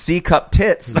least C-cup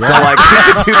tits, so like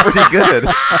he could do pretty good.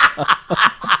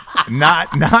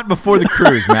 Not before the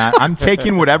cruise, Matt. I'm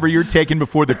taking whatever you're taking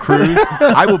before the cruise.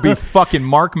 I will be fucking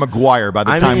Mark McGuire by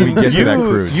the time we get to that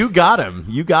cruise. You got him.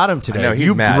 You got him today. I know, he's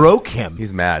you mad. broke him.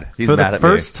 He's mad. He's For mad the at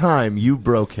first time, you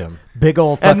broke him. Big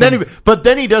old. Fucking, And then, but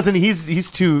he doesn't.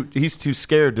 He's too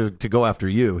scared to go after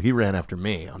you. He ran after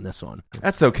me on this one. me.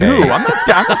 That's okay. Ooh, I'm not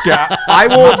scared. I'm not scared. I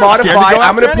will I'm not scared to modify. go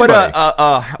I'm going to after put anybody.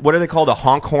 a what are they called? A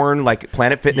honk horn, like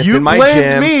Planet Fitness You in my blamed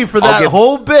gym. me for I'll that give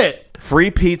whole bit. free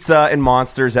pizza and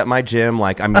monsters at my gym.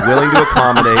 Like, I'm willing to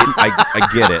accommodate. I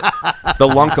get it. The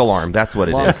lunk alarm. That's what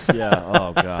it is. Yeah.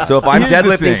 Oh god. So if I'm Here's the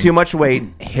deadlifting thing. too much weight,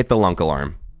 hit the lunk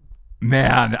alarm.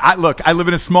 Man, I live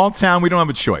in a small town. We don't have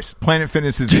a choice. Planet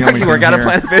Fitness is the You only actually thing work out at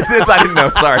here. Planet Fitness? I didn't know.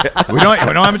 Sorry. We don't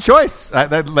have a choice.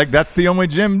 That's the only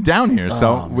gym down here.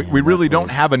 So we really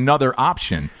don't have another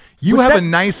option. You Which have a that-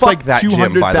 nice fuck like that gym,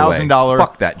 by the way. $200,000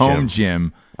 Fuck that gym. home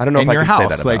gym. I don't know in if I your can house. say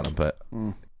that about like, him, but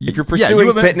if yeah, you're you pursuing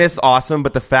have a- fitness, awesome.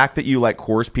 But the fact that you like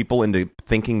coerce people into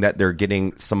thinking that they're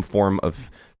getting some form of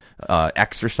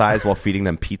exercise while feeding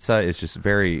them pizza is just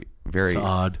very, very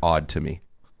It's odd to me.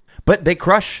 But they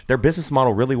crush. Their business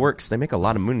model really works. They make a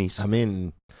lot of moonies. I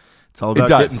mean, it's all about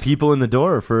does. getting people in the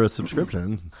door for a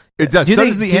subscription. It does. do So they,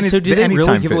 does the do, so do the they Anytime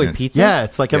really give away Fitness. pizza? Yeah,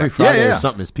 it's like every Yeah. Friday Yeah. or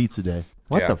something is pizza day.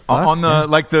 What Yeah. the fuck? On the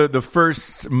like the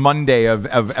first Monday of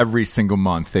every single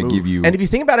month, they give you. And if you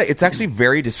think about it, it's actually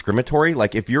very discriminatory.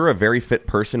 Like if you're a very fit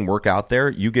person, work out there,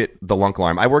 you get the lunk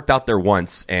alarm. I worked out there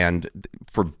once and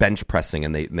for bench pressing,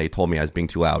 and they told me I was being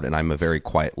too loud, and I'm a very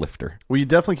quiet lifter. well, you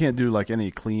definitely can't do like any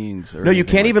cleans. Or No, you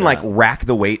anything can't even that. like rack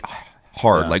the weight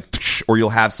hard, Yeah. like, or you'll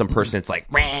have some person. It's like,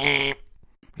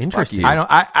 Interesting. I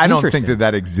don't Interesting. think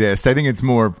that exists. I think it's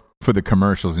more for the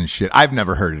commercials and shit. I've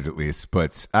never heard it, at least,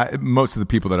 but most of the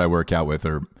people that I work out with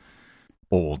are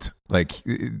old. Like,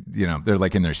 they're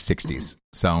like in their 60s.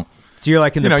 So, So you're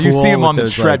like in the you pool see them with on the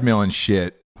those, like- treadmill and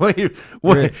shit. Wait,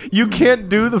 you can't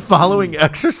do the following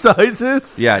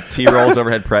exercises? yeah, T rolls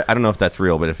overhead press. I don't know if that's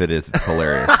real, but if it is, it's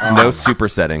hilarious. No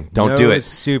supersetting. Don't No do it.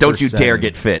 Don't you dare supersetting.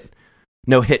 get fit.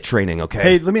 No hit training. Okay.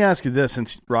 Hey, let me ask you this: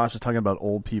 since Ross is talking about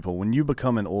old people, when you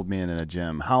become an old man in a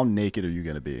gym, how naked are you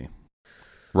going to be?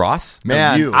 Ross.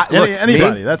 Man, you. look,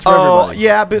 Anybody? Me? That's for Oh, everybody.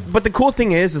 yeah, but the cool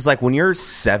thing is like when you're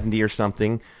 70 or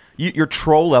something, your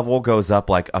troll level goes up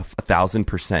like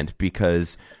 1,000%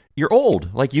 because you're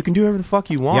old. Like you can do whatever the fuck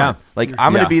you want. Yeah. Like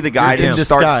I'm going to be the guy You're in that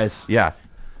starts. disguise. Yeah.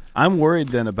 I'm worried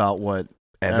then about what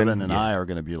Evan, Evan and yeah. I are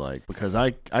going to be like because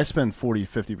I spend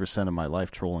 40-50% of my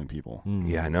life trolling people,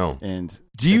 Yeah, I know. and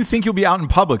Do you think you'll be out in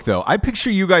public, though? I picture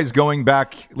you guys going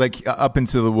back, like, up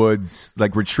into the woods,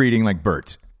 like, retreating like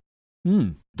Bert.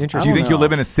 Interesting. Do you think know. you'll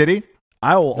live in a city?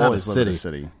 I will Not always a live in a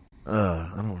city. city.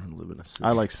 I don't want to live in a city.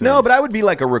 I like cities. No, but I would be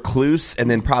like a recluse, and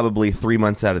then probably 3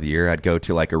 months out of the year, I'd go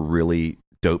to like a really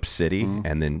dope city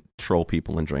and then troll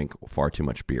people and drink far too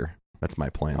much beer. That's my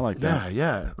plan. I like that.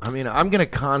 Yeah. I mean, I'm going to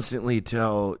constantly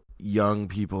tell young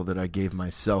people that I gave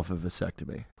myself a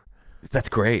vasectomy. That's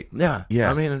great. Yeah. Yeah.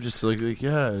 I mean, I'm just like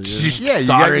Yeah,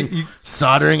 soldering, you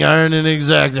soldering iron and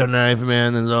X-Acto knife,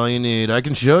 man. That's all you need. I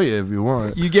can show you if you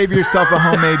want. You gave yourself a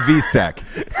homemade VSEC.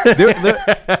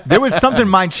 There was something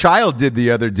my child did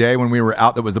the other day when we were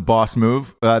out that was a boss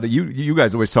move that you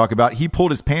guys always talk about. He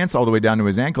pulled his pants all the way down to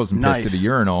his ankles and pissed at the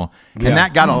urinal, and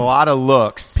that got a lot of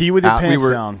looks. Pee with your pants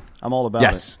down. I'm all about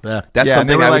yes. it. That's Yeah, something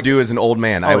they I were would like- do as an old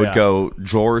man. I would yeah. go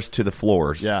drawers to the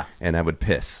floors, Yeah. and I would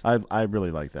piss. I really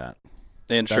like that.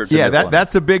 And shirts. Yeah, and nipple.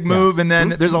 that's a big move. And then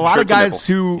there's a lot of Shirts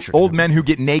and guys old men who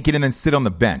get naked and then sit on the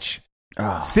bench.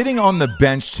 Sitting on the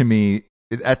bench to me,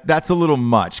 that's a little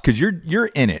much because you're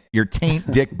in it. You're taint,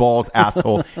 dick, balls,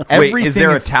 asshole. Wait, is there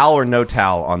a Everything towel or no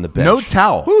towel on the bench? No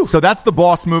towel. So that's the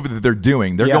boss move that they're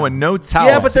doing. They're going no towel.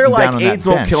 Yeah, but they're sitting down like, on that AIDS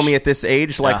won't bench. kill me at this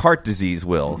age, like heart disease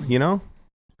will. You know,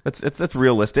 that's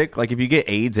realistic. Like if you get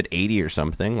AIDS at 80 or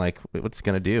something, like what's it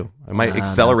gonna do? It might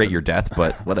accelerate your death,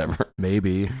 but whatever.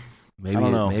 Maybe I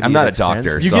don't know. maybe I'm not it a doctor,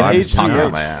 extends. You so get I'm just talking out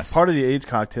HGH. my ass. Part of the AIDS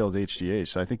cocktail is HGH,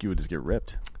 so I think you would just get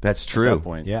ripped. That's At true. that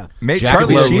point. Yeah. Mate, Jack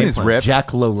Charlie Low- Sheen is ripped. Jack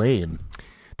LaLanne.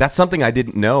 That's something I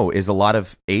didn't know. Is a lot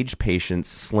of AIDS patients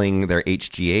sling their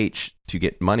HGH to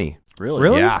get money.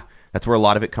 Really? Yeah, that's where a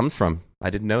lot of it comes from. I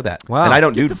didn't know that. Wow. And I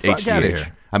don't Get do the fuck outta HGH.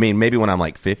 here. I mean, maybe when I'm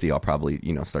like 50, I'll probably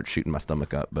start shooting my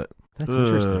stomach up. But That's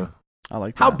interesting. I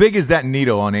like that. How big is that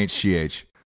needle on HGH?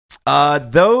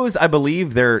 those I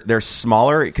believe they're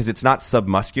smaller because it's not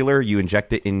submuscular. You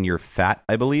inject it in your fat,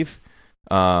 I believe.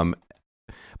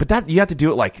 But that you have to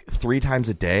do it like 3 times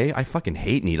a day. I fucking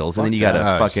hate needles, and then you gotta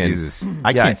fucking. Jesus.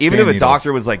 I Yeah, can't even stand if a needles.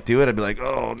 doctor was like, "Do it," I'd be like,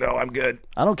 "Oh no, I'm good."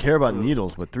 I don't care about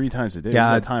needles, but 3 times a day. Yeah,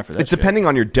 I got time for that. It's depending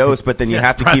on your dose, but then you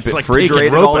have to keep it like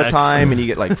refrigerated taking all the Ropex. time, and you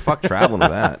get like fuck traveling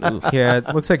with that. Oof. Yeah, it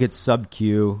looks like it's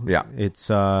sub-Q. Yeah. It's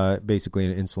basically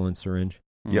an insulin syringe.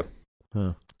 Yep.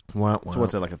 Huh. Wow, So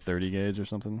what's it, like a 30 gauge or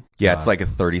something? Yeah, it's like a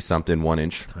 30-something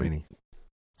 1-inch. Tiny.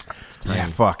 Yeah,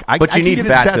 fuck. I But I you can need get a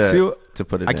fat tattoo. to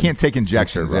put it. I in. can't take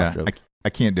injections. Rough Yeah, joke. I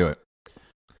can't do it.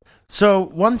 So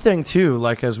one thing too,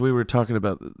 like as we were talking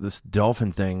about this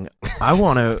dolphin thing, I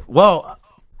want to. Well,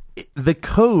 the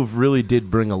Cove really did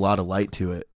bring a lot of light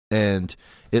to it, and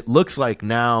it looks like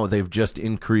now they've just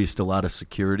increased a lot of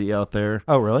security out there.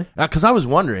 Oh, really? Because I was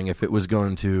wondering if it was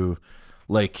going to,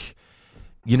 like,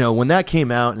 you know, when that came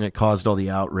out and it caused all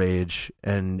the outrage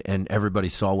and everybody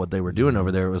saw what they were doing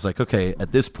over there, it was like, okay,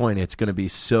 at this point it's going to be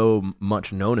so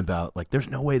much known about. Like, there's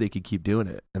no way they could keep doing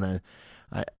it, and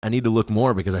I need to look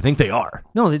more because I think they are.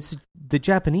 No, it's the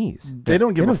Japanese. They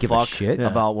don't give, give a a fuck shit.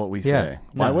 about what we Yeah. say.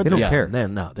 Why No, would they don't they? care.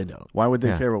 No, they don't. Why would they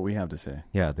Yeah. care what we have to say?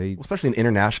 Yeah, they. especially in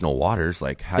international waters.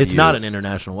 Like, how It's do you, not an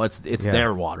international. It's Yeah.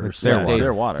 their waters. It's their They- waters.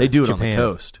 Their waters. They do it Japan. on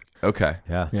the coast. okay.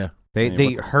 Yeah, Yeah.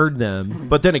 They heard them.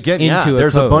 But then again, Into a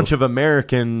there's a cove. bunch of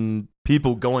American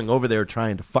people going over there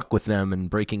trying to fuck with them and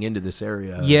breaking into this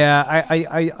area. Yeah,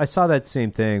 I saw that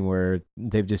same thing where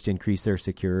they've just increased their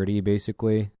security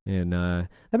basically, and that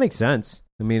makes sense.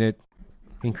 I mean,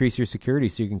 increase your security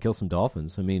so you can kill some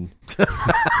dolphins. I mean,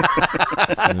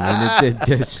 it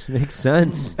just makes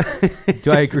sense.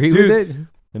 Do I agree with it?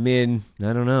 I mean,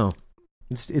 I don't know.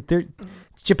 It's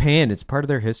Japan. It's part of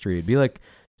their history. It'd be like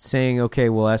saying, okay,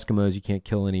 well, Eskimos, you can't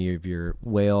kill any of your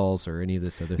whales or any of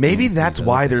this other. Maybe thing, that's these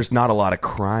why other there's things. not a lot of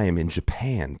crime in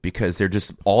Japan because they're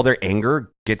just all their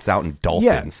anger gets out in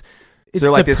dolphins. It's So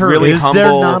they're like the this purge. really Is humble. there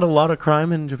not a lot of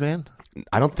crime in Japan?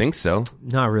 I don't think so.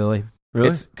 Not really. Really?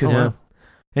 It's 'cause- Yeah.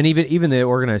 And even the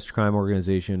organized crime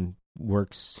organization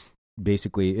works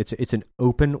basically. It's an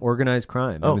open organized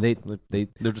crime. Oh. I mean,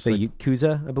 they're just say like-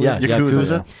 Yakuza, I believe. Yeah,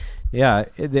 Yakuza. Yeah,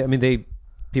 I mean,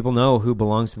 people know who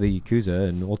belongs to the Yakuza,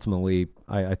 and ultimately,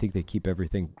 I think they keep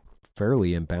everything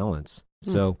fairly in balance.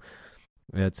 So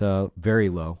it's very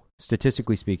low.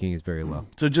 Statistically speaking, it's very low.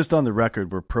 So just on the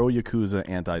record, we're pro Yakuza,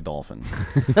 anti dolphin.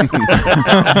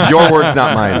 Your words,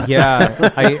 not mine.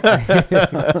 Yeah,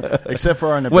 Except for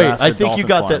our Wait, Nebraska I think you dolphin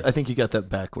got farm. that. I think you got that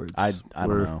backwards. I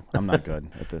don't know. I'm not good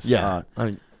at this. Yeah.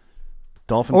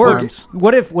 Dolphin or farms.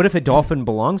 what if a dolphin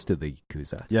belongs to the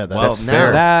Yakuza? Yeah, Well, that's now-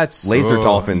 fair. That's Laser Oh,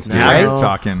 dolphins, dude. Now Right? you're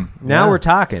talking. now Yeah. we're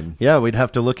talking. yeah, we'd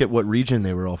have to look at what region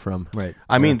they were all from. Right.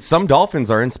 I mean, some dolphins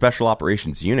are in special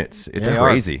operations units. It's They are.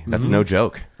 crazy. That's no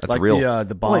joke. That's like real.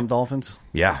 the bomb dolphins.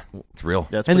 Yeah, it's real.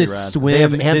 That's And pretty the rad. swim, They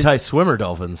have the- anti-swimmer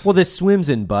dolphins. Well, the swims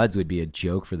and buds would be a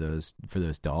joke for those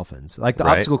dolphins. Like the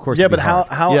Right. obstacle course. Yeah, would be but how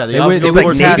hard. Yeah, the They would- obstacle they It's would like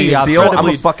course have Navy the SEAL. I'm a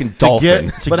incredibly- fucking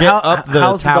dolphin. To But get how, up the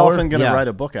how's tower, the dolphin going to Yeah. write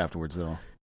a book afterwards, though?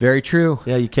 Very true.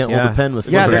 Yeah, you can't Yeah. hold a pen with.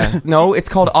 Yeah, fingers. there's, no, it's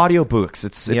called audiobooks.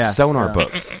 It's Yeah. sonar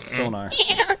books. Sonar.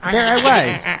 There I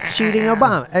was shooting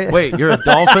Obama. Wait, you're a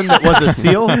dolphin that was a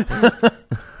seal?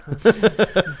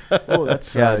 Oh,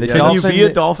 that's Yeah, the Can dolphin- you be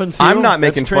a dolphin seal? I'm not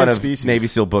making That's fun of trans-species. Navy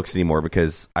SEAL books anymore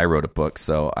because I wrote a book,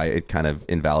 so it kind of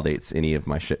invalidates any of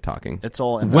my shit talking. It's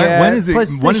all. When is it-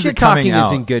 Plus, when the is it shit talking coming out?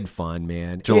 isn't good fun,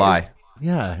 man. July.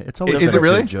 Yeah, it's always Is been it a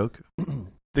really? good joke.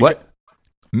 What?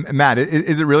 Matt,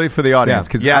 is it really for the audience?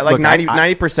 Because Yeah, like look,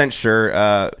 90%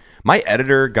 sure. My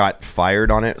editor got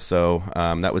fired on it, so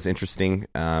that was interesting.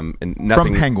 And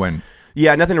nothing from Penguin.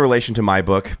 Yeah, nothing in relation to my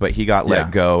book, but he got let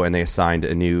Yeah. go, and they assigned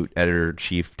a new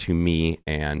editor-chief to me,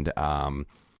 and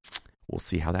we'll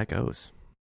see how that goes.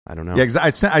 I don't know. Yeah, because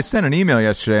I sent an email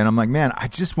yesterday, and I'm like, man, I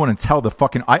just want to tell the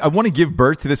fucking... I want to give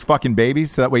birth to this fucking baby,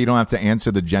 so that way you don't have to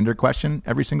answer the gender question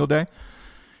every single day.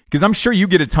 Because I'm sure you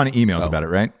get a ton of emails about it,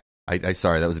 right? I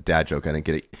sorry, that was a dad joke. I didn't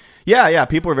get it. Yeah,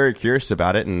 people are very curious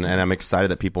about it, and I'm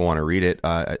excited that people want to read it.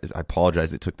 I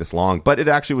apologize it took this long, but it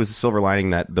actually was a silver lining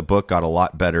that the book got a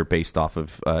lot better based off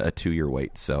of a 2-year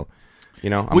wait. So,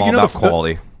 I'm all about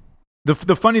quality. The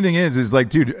funny thing is like,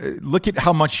 dude, look at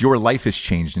how much your life has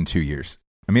changed in 2 years.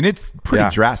 I mean, it's pretty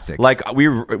drastic. Like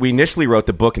we initially wrote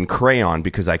the book in crayon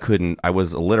because I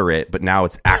was illiterate, but now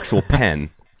it's actual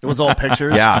pen. It was all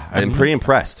pictures. Yeah, I'm pretty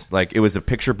impressed. Like, it was a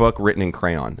picture book written in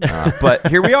crayon. But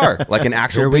here we are, like an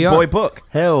actual big boy book.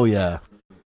 Hell yeah.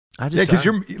 Because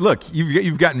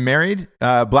you've gotten married.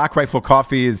 Black Rifle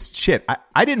Coffee is shit.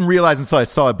 I didn't realize until I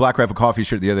saw a Black Rifle Coffee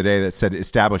shirt the other day that said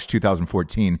established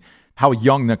 2014 how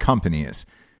young the company is.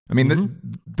 I mean,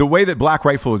 the way that Black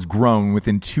Rifle has grown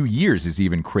within 2 years is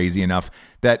even crazy enough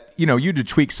that, you had to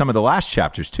tweak some of the last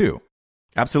chapters too.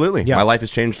 Absolutely. Yeah. My life has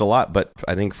changed a lot, but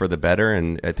I think for the better,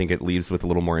 and I think it leaves with a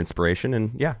little more inspiration,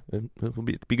 and it will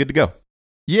be good to go.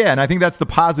 Yeah, and I think that's the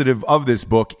positive of this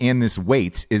book and this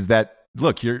wait is that,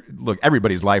 look,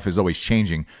 everybody's life is always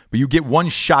changing, but you get one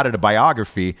shot at a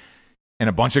biography and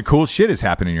a bunch of cool shit has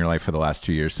happened in your life for the last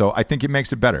 2 years. So I think it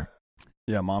makes it better.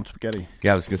 Yeah, Mom Spaghetti.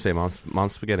 Yeah, I was going to say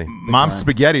Mom's Spaghetti. Mom's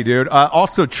Spaghetti, dude.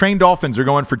 Also, trained dolphins are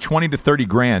going for 20 to 30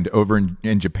 grand over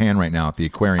in Japan right now at the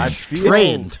aquarium.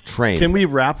 Trained. Can we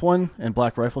wrap one in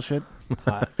Black Rifle shit?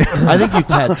 I think you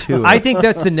tattoo it. I think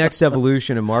that's the next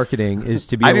evolution of marketing is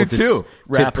to be I able do to, too. to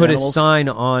Wrap put animals. a sign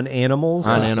on animals,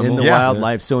 in the Yeah.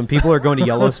 wildlife. So when people are going to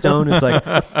Yellowstone, it's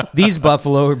like, these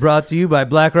buffalo are brought to you by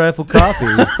Black Rifle Coffee.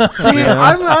 See,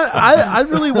 I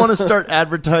really want to start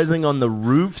advertising on the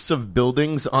roofs of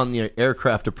buildings on the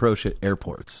aircraft approach at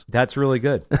airports. That's really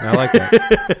good. I like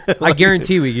that. I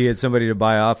guarantee we could get somebody to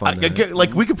buy off on that.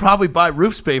 Like we could probably buy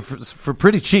roof space for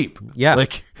pretty cheap. Yeah.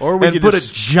 like Or we and could put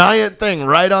just- a giant thing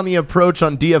right on the approach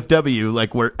on DFW,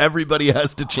 like where everybody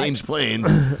has to change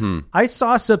planes. I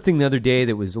saw something the other day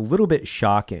that was a little bit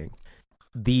shocking.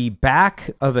 The back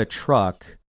of a truck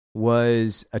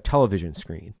was a television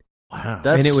screen. Wow.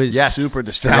 That's And it was- super Sounds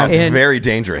distracting. And- very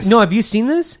dangerous. No, have you seen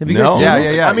this? Have you No. guys seen Yeah, this?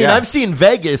 yeah, yeah. I mean, I've seen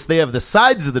Vegas. They have the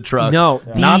sides of the truck. No,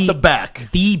 not the back.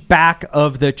 The back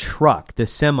of the truck, the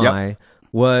semi,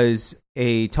 was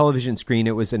a television screen.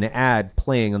 It was an ad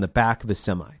playing on the back of the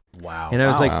semi. Wow. And I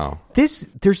was Wow.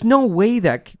 like, there's no way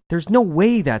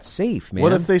that's safe, man.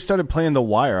 What if they started playing The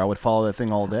Wire? I would follow that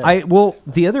thing all day.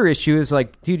 The other issue is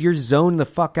like, dude, you're zoned the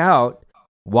fuck out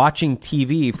watching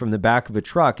TV from the back of a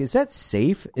truck. Is that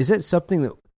safe? Is that something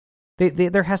that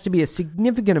there has to be a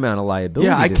significant amount of liability?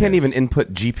 Yeah, I to can't this. even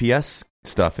input GPS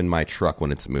stuff in my truck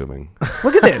when it's moving.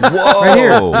 Look at this Whoa. right here.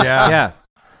 Yeah.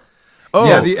 Oh,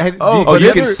 Yeah, Oh, but you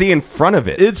the can other- see in front of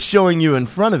it. It's showing you in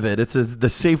front of it. It's the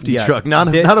safety Yeah. truck,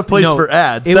 not The- a place no, for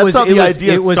ads. it That's was- how it the was-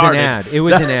 idea it was an started. ad. It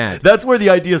was an ad. That's where the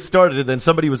idea started. And then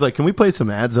somebody was like, "Can we play some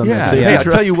ads on that?" Yeah. safety Hey, I'll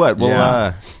truck? tell you what. Well,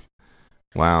 Yeah.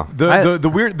 wow.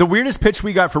 The weirdest pitch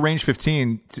we got for Range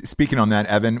 15, speaking on that,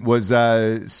 Evan, was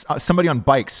somebody on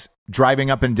bikes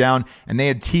driving up and down, and they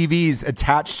had TVs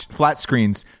attached, flat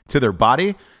screens to their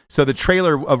body. So the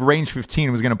trailer of Range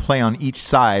 15 was going to play on each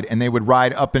side, and they would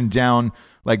ride up and down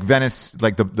like Venice,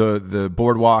 like the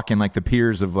boardwalk and like the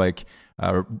piers of like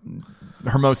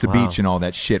Hermosa Beach and all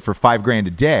that shit for $5,000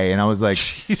 a day. And I was like,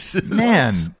 Jesus.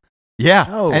 man. Yeah.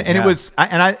 Oh, and yeah. it was,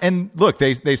 and look,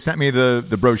 they sent me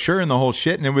the brochure and the whole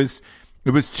shit, and it was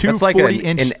two That's like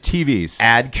 40-inch an TVs.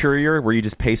 ad courier where you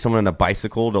just pay someone on a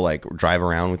bicycle to like drive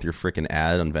around with your freaking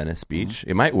ad on Venice Beach.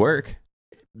 It might work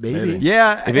Maybe.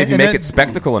 Yeah. if you make it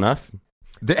spectacle enough.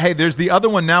 Hey, there's the other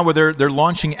one now where they're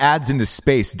launching ads into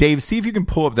space. Dave, see if you can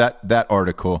pull up that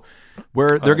article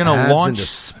where they're going to Ads launch into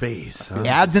space. Huh?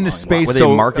 ads into space. Were they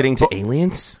So- marketing to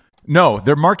aliens? No,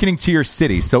 they're marketing to your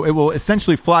city. So it will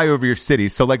essentially fly over your city.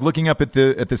 So like looking up at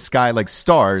the sky like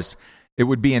stars, it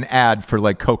would be an ad for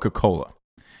like Coca-Cola.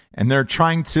 And they're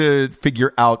trying to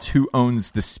figure out who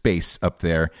owns the space up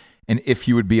there. and if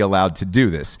you would be allowed to do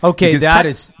this. Okay,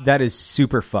 Because that is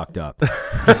super fucked up.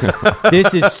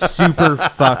 This is super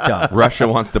fucked up. Russia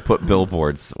wants to put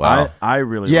billboards. Wow. I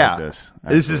really Yeah. like this.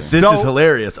 This actually. is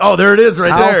hilarious. Oh, there it is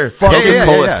right How there. fucking Yeah,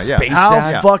 pull a yeah. space How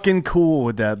ad. fucking cool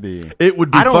would that be? It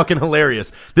would be fucking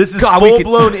hilarious. This is God, we could-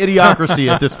 full-blown idiocracy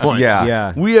at this point. Yeah.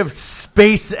 Yeah. We have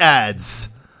space ads.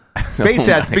 Space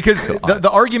Oh ads, my because God.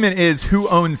 the argument is who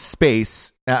owns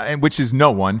space, and which is no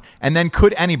one. And then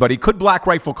could Black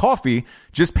Rifle Coffee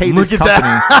just pay this Look at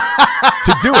company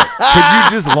to do it? Could you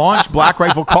just launch Black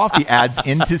Rifle Coffee ads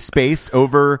into space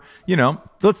over,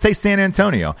 let's say San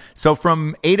Antonio? So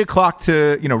from 8 o'clock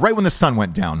to, right when the sun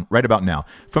went down, right about now,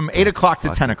 from 8 o'clock to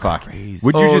 10 o'clock, crazy.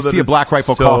 would you Oh, just that see a is Black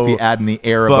Rifle so Coffee ad in the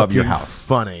air above your Fucking house?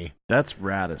 Funny. That's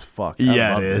rad as fuck. I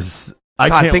Yeah, love it this. is. I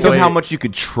God, can't think wait. of how much you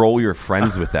could troll your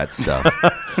friends with that stuff.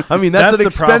 I mean, that's an the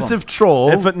problem. expensive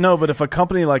troll. But if a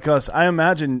company like us, I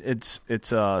imagine it's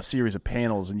a series of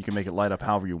panels, and you can make it light up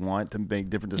however you want to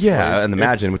make different displays. Yeah, and If-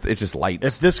 imagine it's just lights.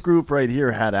 if this group right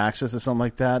here had access to something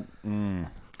like that,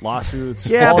 lawsuits.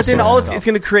 Yeah, but then sorts all of it's stuff.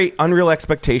 going to create unreal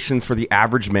expectations for the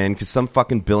average man because some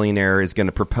fucking billionaire is going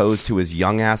to propose to his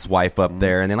young ass wife up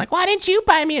there, and they're like, "Why didn't you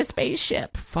buy me a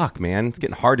spaceship?" Fuck, man, it's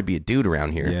getting hard to be a dude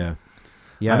around here. Yeah.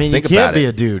 Yeah. I mean, you think can't about be it.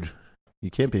 a dude.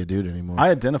 You can't be a dude anymore. I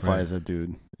identify as a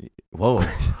dude. Whoa.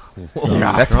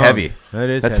 Yeah, that's heavy. That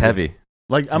is That's heavy.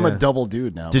 Like I'm Yeah. a double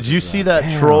dude now. Did you because of see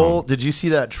that troll? Did you see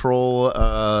that troll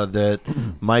that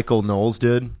Michael Knowles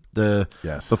did?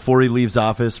 Yes. Before he leaves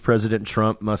office, President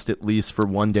Trump must at least for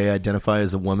one day identify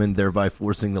as a woman, thereby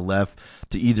forcing the left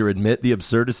to either admit the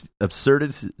absurdity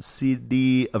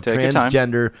of Take your time.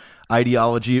 transgender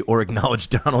ideology or acknowledge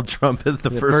Donald Trump as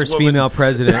the first woman. female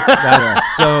president.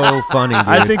 That's so funny, dude.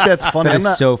 I think that's funny. That I'm is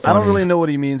not, so I don't funny. really know what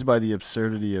he means by the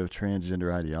absurdity of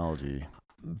transgender ideology.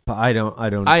 But I don't I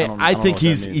don't think know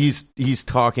what that he's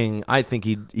talking. I think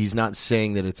he's not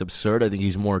saying that it's absurd. I think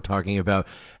he's more talking about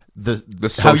the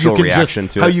social how you can reaction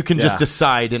just, to how it. you can just Yeah.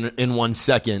 decide in 1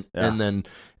 second and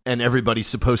everybody's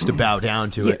supposed to bow down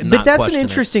to it. And but not that's an question it.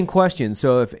 interesting question.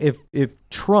 So if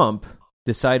Trump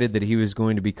decided that he was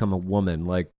going to become a woman,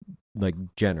 like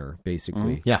Jenner,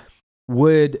 basically, Yeah.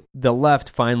 would the left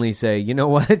finally say, you know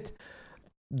what?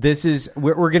 This is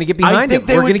we're going to get I behind think it.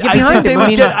 they We're would. going to get I behind think they it. would I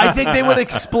mean, get. I think they would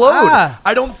explode. Ah.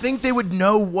 I don't think they would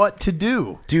know what to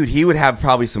do. Dude, he would have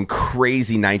probably some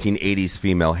crazy 1980s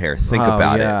female hair. Think oh,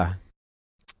 about yeah.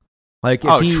 it. Like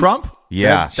if he, Trump?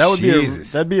 Yeah. That would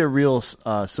Jesus. that'd be a real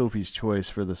Sophie's choice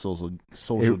for the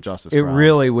social justice. It crowd.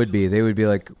 really would be. They would be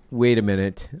like, wait a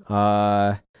minute.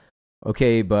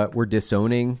 Okay, but we're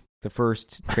disowning the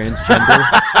first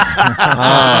transgender.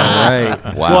 Right.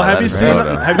 Wow. Well, have that's you seen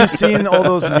photo. have you seen all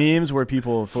those memes where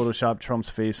people Photoshop Trump's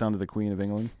face onto the Queen of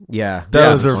England? Yeah.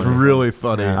 Those Yeah. are really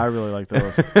funny. I really like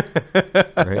those.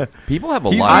 Right. People have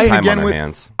a He's lot of lying time again on their with-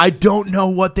 hands. I don't know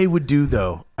what they would do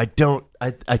though. I don't.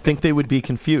 I think they would be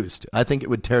confused. I think it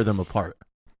would tear them apart.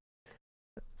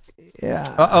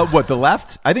 Yeah. What, the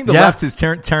left? I think the Yeah. left is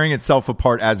tearing itself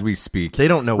apart as we speak. They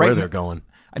don't know Right where now- they're going.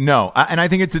 No, and I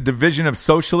think it's a division of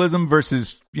socialism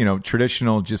versus,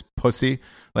 traditional just pussy,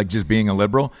 like just being a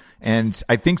liberal. And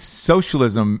I think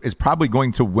socialism is probably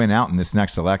going to win out in this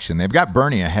next election. They've got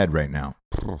Bernie ahead right now.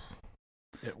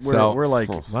 We're like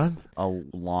What? a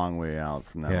long way out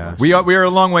from that. Yeah. election. We are a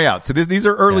long way out. So these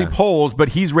are early Yeah. polls, but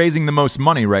he's raising the most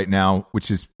money right now,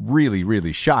 which is really,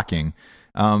 really shocking.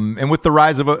 And with the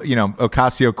rise of,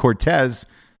 Ocasio-Cortez,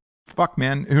 fuck,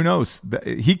 man, who knows?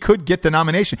 He could get the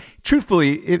nomination.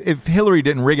 Truthfully, if Hillary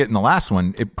didn't rig it in the last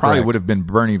one, it probably Correct. would have been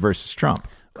Bernie versus Trump.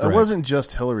 It wasn't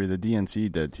just Hillary. The DNC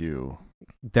did too.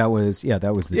 That was the Yeah.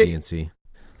 DNC.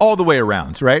 All the way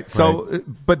around, right? So,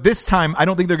 but this time, I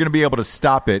don't think they're going to be able to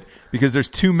stop it because there's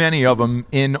too many of them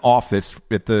in office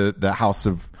at the House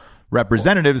of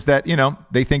Representatives that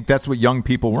they think that's what young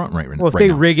people want right Well, if right they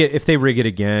now. rig it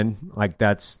again, like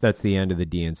that's the end of the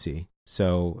DNC.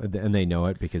 So, and they know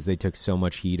it because they took so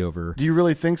much heat over. Do you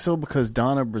really think so? Because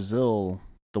Donna Brazile,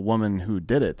 the woman who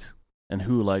did it and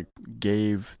who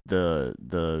gave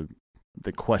the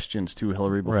questions to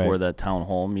Hillary before Right. that town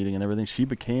hall meeting and everything, she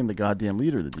became the goddamn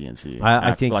leader of the DNC.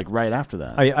 I think right after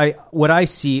that. What I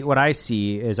see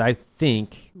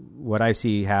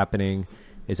happening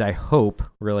is I hope,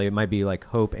 really, it might be like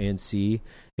hope and see,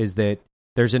 is that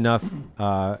there's enough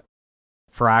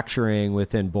fracturing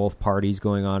within both parties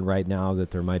going on right now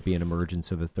that there might be an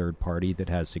emergence of a third party that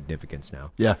has significance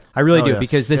now. Yeah. I really Oh, do, yes.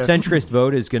 because the Yes. centrist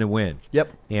vote is going to win.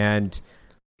 Yep. And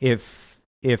if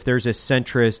there's a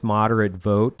centrist moderate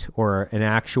vote or an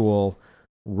actual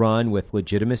run with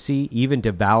legitimacy, even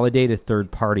to validate a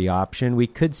third party option, we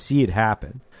could see it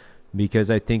happen. Because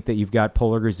I think that you've got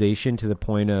polarization to the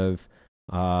point of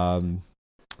I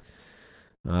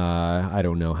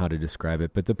don't know how to describe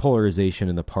it, but the polarization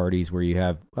in the parties where you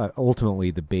have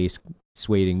ultimately the base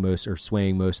swaying most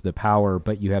of the power,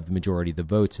 but you have the majority of the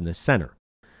votes in the center.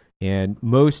 And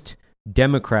most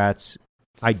Democrats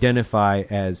identify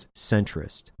as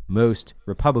centrist. Most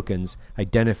Republicans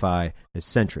identify as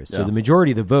centrist. So the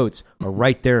majority of the votes are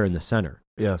right there in the center.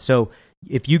 Yeah. So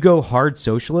if you go hard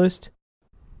socialist,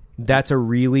 that's a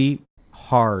really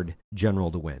hard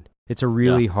general to win. It's a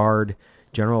really hard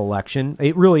general election.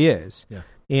 It really is. Yeah.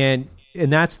 And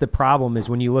that's the problem is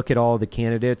when you look at all the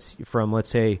candidates from, let's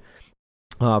say,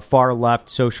 far left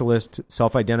socialist,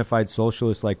 self-identified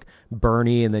socialist like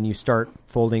Bernie, and then you start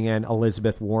folding in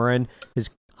Elizabeth Warren is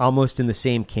almost in the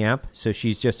same camp. So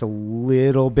she's just a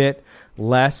little bit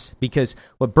less, because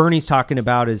what Bernie's talking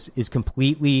about is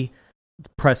completely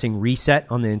pressing reset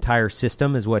on the entire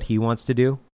system is what he wants to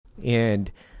do.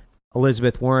 And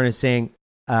Elizabeth Warren is saying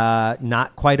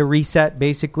not quite a reset,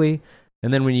 basically.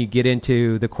 And then when you get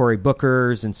into the Cory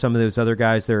Bookers and some of those other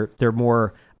guys, they're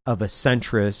more of a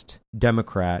centrist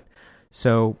Democrat.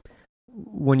 So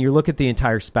when you look at the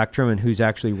entire spectrum and who's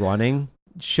actually running,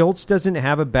 Schultz doesn't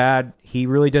have a bad. He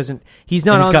really doesn't. He's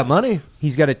not. He's got money.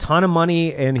 He's got a ton of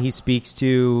money, and he speaks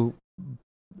to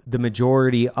the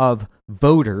majority of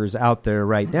voters out there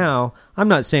right now. I'm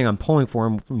not saying I'm pulling for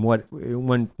him from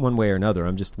one way or another.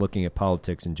 I'm just looking at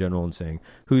politics in general and saying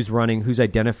who's running, who's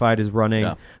identified as running,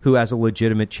 who has a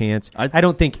legitimate chance. I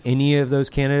don't think any of those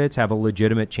candidates have a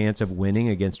legitimate chance of winning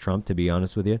against Trump, to be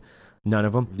honest with you. None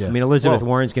of them. Yeah. I mean, Elizabeth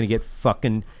Warren's going to get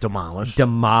fucking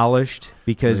demolished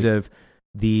because of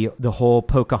the whole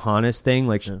Pocahontas thing.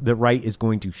 Like the right is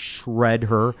going to shred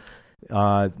her.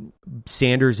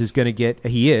 Sanders is going to get,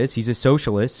 he's a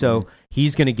socialist, so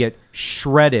he's going to get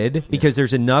shredded because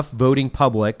there's enough voting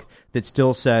public that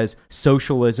still says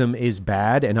socialism is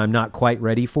bad and I'm not quite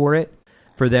ready for it,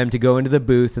 for them to go into the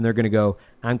booth and they're going to go,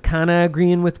 I'm kind of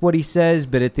agreeing with what he says,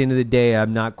 but at the end of the day,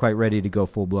 I'm not quite ready to go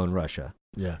full-blown Russia.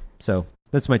 Yeah. So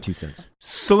that's my 2 cents.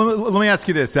 So let me ask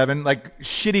you this, Evan. Like,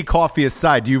 shitty coffee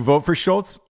aside, do you vote for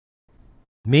Schultz?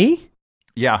 Me?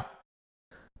 Yeah.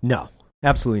 No,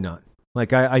 absolutely not.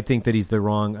 Like, I think that he's the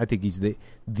wrong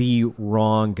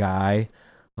guy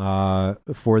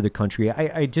for the country.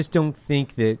 I just don't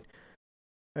think that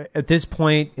at this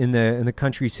point in the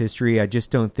country's history, I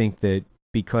just don't think that,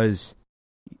 because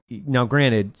now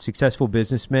granted, successful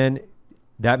businessmen,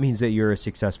 that means that you're a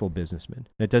successful businessman.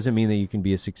 That doesn't mean that you can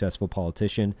be a successful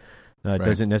politician. It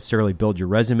doesn't necessarily build your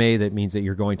resume. That means that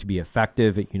you're going to be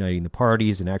effective at uniting the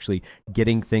parties and actually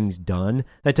getting things done.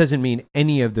 That doesn't mean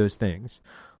any of those things.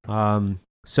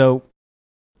 So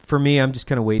for me, I'm just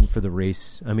kind of waiting for the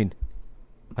race. I mean,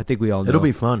 I think we all know it'll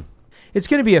be fun. It's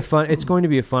going to be a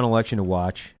fun election to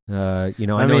watch. I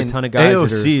know a ton of guys.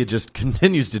 AOC just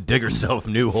continues to dig herself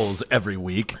new holes every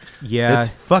week. Yeah, it's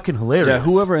fucking hilarious. Yeah,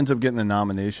 whoever ends up getting the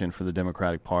nomination for the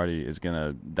Democratic Party is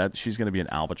she's gonna be an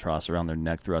albatross around their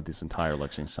neck throughout this entire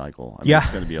election cycle. I mean, it's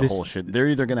gonna be a whole shit. They're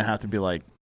either gonna have to be like,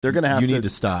 they're gonna have you need to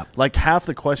stop. Like, half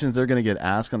the questions they're gonna get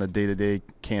asked on a day-to-day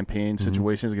campaign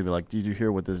situation is gonna be like, did you hear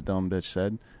what this dumb bitch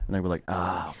said? And they were like,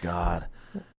 oh god.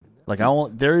 Like,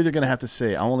 they're either going to have to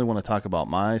say, I only want to talk about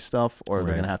my stuff, or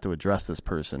they're going to have to address this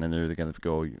person, and they're either going to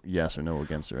go yes or no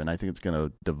against her. And I think it's going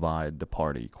to divide the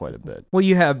party quite a bit. Well,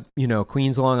 you have,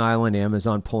 Queens, Long Island,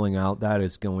 Amazon pulling out. That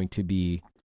is going to be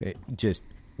just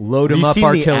load them up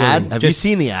artillery. Have you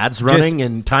seen the ads running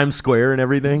in Times Square and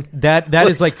everything? That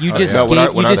is like you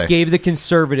just gave the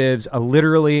conservatives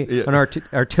literally an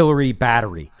artillery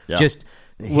battery. Yeah. Just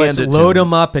let's load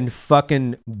them up and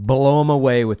fucking blow them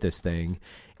away with this thing.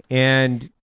 And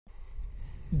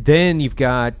then you've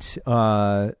got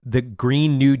the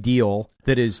Green New Deal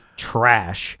that is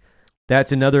trash.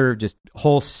 That's another just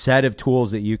whole set of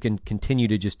tools that you can continue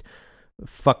to just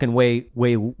fucking way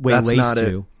That's lace not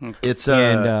to. It's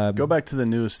and go back to the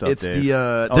news stuff. It's Dave.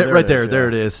 There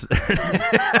it is.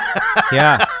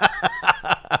 Yeah.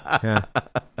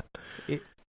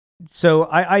 So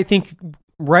I think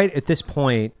right at this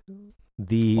point,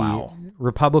 the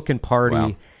Republican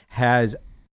Party has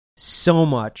so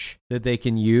much that they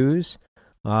can use,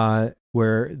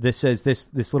 where this is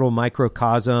this little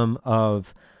microcosm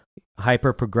of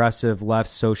hyper progressive left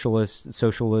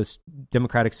socialist,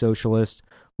 democratic socialist,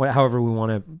 however we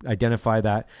want to identify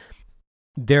that.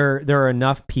 There are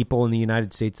enough people in the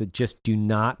United States that just do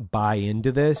not buy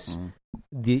into this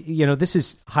this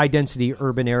is high density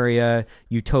urban area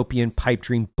utopian pipe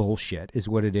dream bullshit is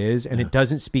what it is, and it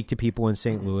doesn't speak to people in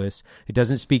St. Louis. It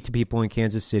doesn't speak to people in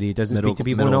Kansas City. It doesn't speak to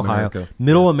people in Ohio.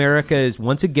 Middle America is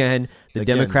once again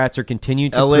Democrats are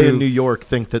continuing to L.A. prove, and New York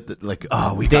think that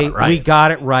we got it right. We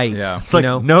got it right. Yeah. It's like,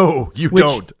 no, you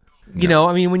don't. You know,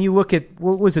 I mean, when you look at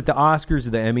what was it, the Oscars or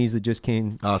the Emmys that just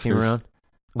came around?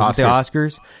 Was it the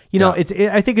Oscars? You know,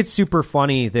 I think it's super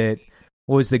funny that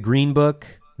what was the Green Book?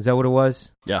 Is that what it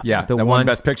was? Yeah. The one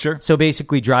Best Picture. So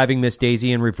basically, Driving Miss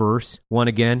Daisy in reverse won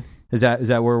again. Is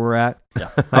that where we're at? Yeah.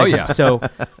 Oh yeah. So,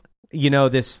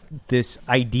 this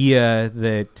idea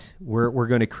that we're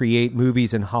going to create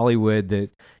movies in Hollywood that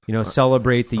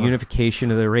celebrate the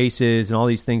unification of the races and all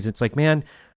these things. It's like, man,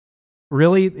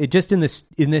 really? It just in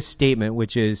this statement,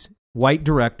 which is white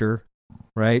director,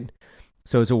 right?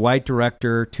 So it's a white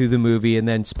director to the movie, and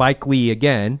then Spike Lee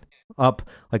again up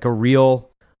like a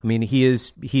real. I mean, he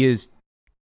is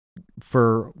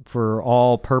for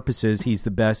all purposes, he's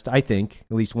the best. I think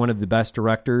at least one of the best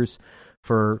directors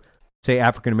for say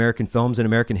African American films in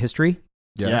American history.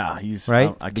 Yeah, he's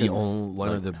right. One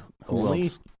of the only.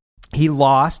 He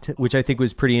lost, which I think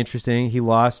was pretty interesting. He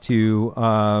lost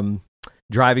to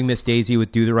Driving Miss Daisy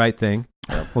with Do the Right Thing.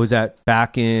 Yep. What was that?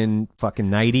 Back in fucking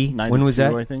 90? When was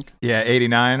that? I think. Yeah,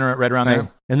 89 or right around there.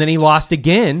 And then he lost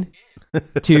again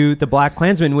to The Black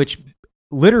Klansman, which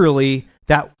literally,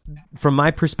 that from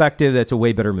my perspective, that's a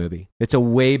way better movie. It's a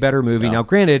way better movie. Yeah. Now,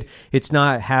 granted, it's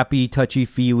not happy,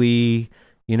 touchy-feely.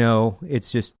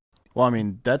 It's just. Well, I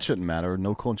mean, that shouldn't matter.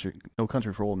 No Country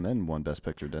for Old Men won Best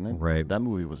Picture, didn't it? Right. That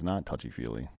movie was not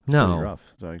touchy-feely. No. Pretty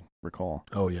rough, as I recall.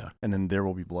 Oh, yeah. And then There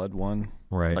Will Be Blood won.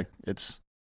 Right. Like, it's...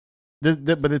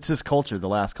 But it's this culture the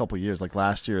last couple of years. Like,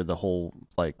 last year, the whole,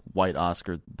 like, white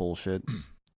Oscar bullshit.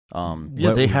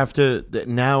 They have to...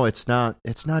 Now it's not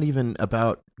even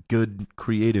about good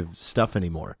creative stuff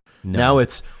anymore. No. Now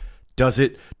it's... Does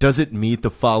it meet the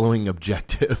following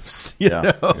objectives?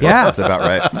 Yeah, that's about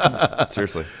right.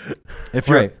 Seriously, if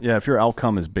your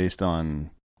outcome is based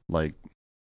on like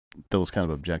those kind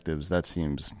of objectives, that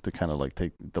seems to kind of like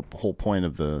take the whole point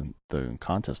of the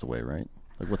contest away, right?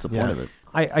 Like, what's the point of it?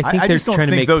 I think they're just trying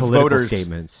to make those political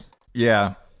statements.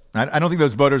 Yeah, I don't think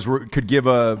those voters could give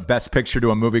a Best Picture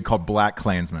to a movie called Black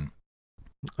Klansman.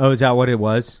 Oh, is that what it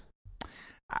was?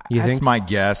 That's my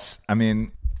guess. I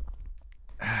mean.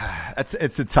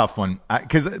 It's a tough one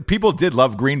because people did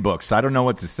love Green Book, so I don't know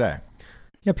what to say.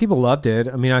 Yeah, people loved it.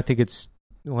 I mean, I think it's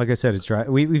like I said, it's right.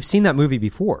 We've seen that movie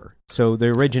before, so the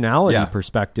originality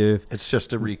perspective, it's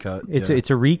just a recut. It's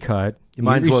a recut.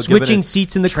 You're switching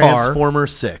seats in the car. Transformer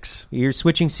 6. You're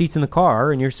switching seats in the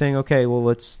car, and you're saying, okay, well,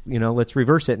 let's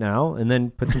reverse it now, and then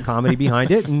put some comedy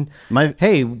behind it. And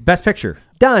hey, Best Picture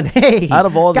done. Hey, out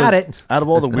of all got it. Out of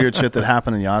all the weird shit that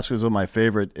happened in the Oscars, my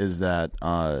favorite is that.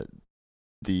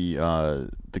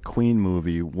 The Queen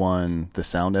movie won the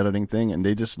sound editing thing, and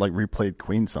they just like replayed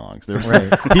Queen songs.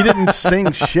 He didn't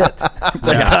sing shit.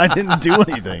 I didn't do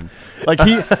anything.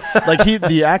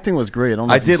 The acting was great.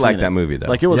 I did like that movie though.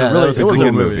 Like it was a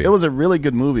good movie. It was a really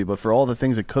good movie, but for all the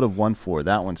things it could have won for,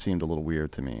 that one seemed a little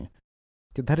weird to me.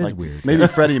 That is weird. Maybe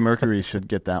Freddie Mercury should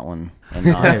get that one.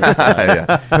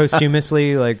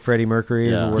 Posthumously, like Freddie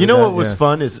Mercury. Yeah. You know what was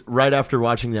fun is right after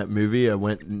watching that movie, I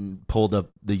went and pulled up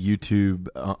the YouTube.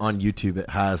 On YouTube, it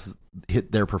has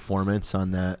hit their performance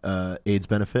on that AIDS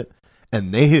benefit,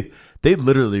 and they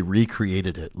literally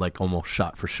recreated it like almost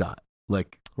shot for shot.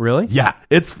 Like really? Yeah,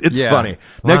 it's funny.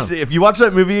 Wow. Next, if you watch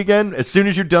that movie again, as soon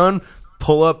as you're done,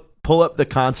 pull up the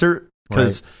concert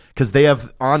because they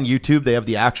have on YouTube, they have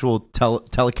the actual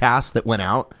telecast that went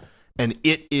out, and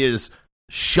it is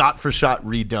shot for shot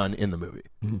redone in the movie.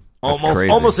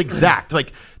 Almost exact.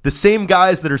 Like the same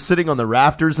guys that are sitting on the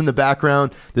rafters in the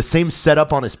background, the same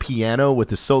setup on his piano with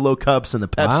the solo cups and the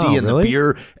Pepsi and the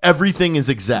beer. Everything is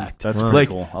exact. That's pretty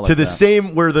cool. I like to the that.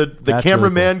 Same where the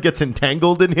cameraman gets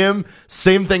entangled in him.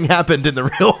 Same thing happened in the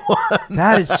real one.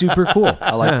 That is super cool.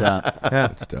 I like that. Yeah.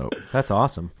 That's dope. That's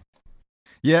awesome.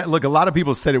 Yeah, look, a lot of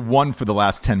people said it won for the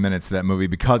last 10 minutes of that movie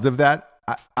because of that.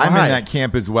 I'm in that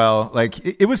camp as well. Like,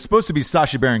 it was supposed to be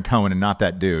Sacha Baron Cohen and not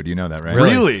that dude. You know that, right?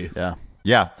 Really? Yeah.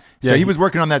 Yeah. So he was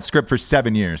working on that script for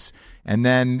 7 years. And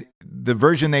then the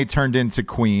version they turned into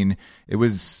Queen, it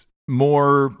was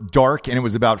more dark, and it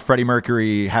was about Freddie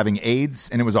Mercury having AIDS,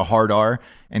 and it was a hard R.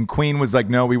 And Queen was like,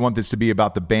 no, we want this to be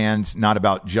about the band, not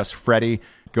about just Freddie.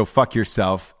 Go fuck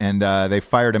yourself. And they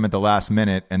fired him at the last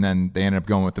minute, and then they ended up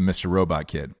going with the Mr. Robot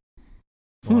kid.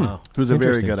 Wow. Who's a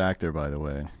very good actor, by the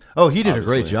way. Oh, he did a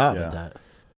great job yeah. at that.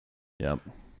 Yep.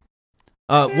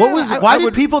 Why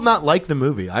did people not like the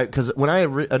movie? Because when I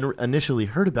initially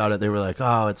heard about it, they were like,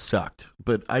 "Oh, it sucked."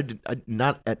 But I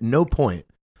not at no point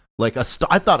like I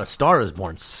thought A Star Is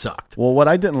Born sucked. Well, what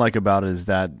I didn't like about it is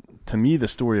that to me, the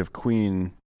story of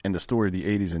Queen and the story of the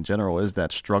 '80s in general is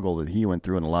that struggle that he went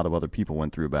through and a lot of other people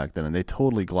went through back then, and they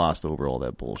totally glossed over all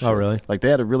that bullshit. Oh, really? Like they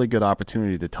had a really good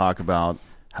opportunity to talk about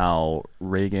how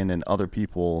Reagan and other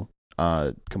people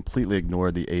completely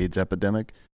ignored the AIDS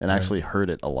epidemic and actually hurt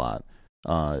it a lot.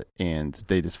 And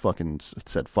they just fucking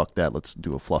said, "Fuck that! Let's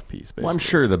do a fluff piece." Basically. Well, I'm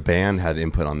sure the band had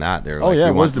input on that. They're Oh, like, yeah, we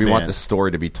it was want the want band. the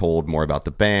story to be told more about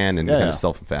the band and Yeah, kind yeah. of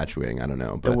self-infatuating. I don't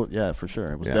know, but yeah, for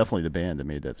sure, it was Yeah. definitely the band that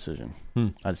made that decision.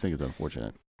 I just think it's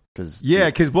unfortunate because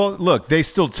well, look, they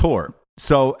still tour.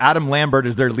 So Adam Lambert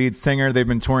is their lead singer. They've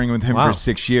been touring with him Wow. for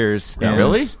 6 years. Yeah, And-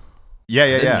 really? Yeah,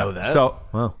 didn't know that. So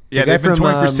Wow. yeah, The guy they've been from,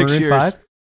 touring for 6 Maroon years. 5?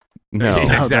 no, Yeah,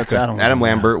 that's exactly. Adam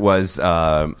Lambert was,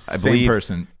 I Same believe,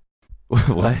 person.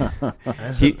 what?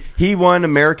 he won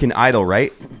American Idol,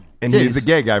 right? And He's the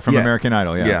gay guy from yeah. American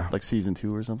Idol. Yeah. Yeah. like season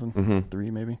 2 or something,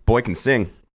 3 maybe. Boy can sing.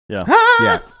 Yeah,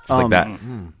 Yeah, just like that.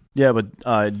 Yeah, but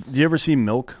do you ever see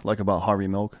Milk? Like about Harvey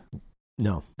Milk?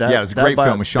 No. Yeah, it was a great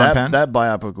film with Sean Penn. That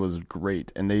biopic was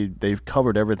great, and they've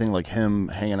covered everything, like him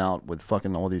hanging out with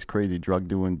fucking all these crazy drug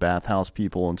doing bathhouse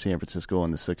people in San Francisco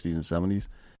in the '60s and '70s.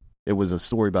 It was a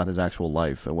story about his actual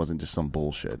life. It wasn't just some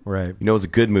bullshit. Right. You know, it was a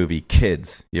good movie,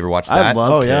 Kids. You ever watch I that?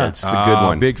 love yeah. Kids. It's a good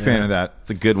one. Big fan of that.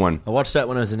 It's a good one. I watched that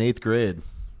when I was in 8th grade,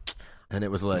 and it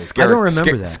was like, I don't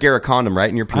remember that. Scare a condom right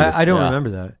in your penis. I don't Yeah. remember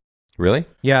that. Really?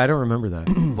 Yeah, I don't remember that.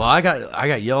 well, I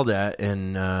got yelled at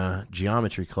in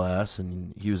geometry class,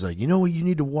 and he was like, "You know what? You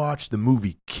need to watch the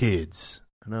movie Kids."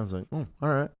 And I was like, "Oh, all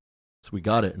right." So we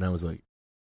got it, and I was like,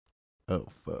 "Oh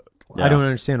fuck." I don't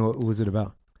understand. What was it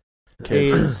about?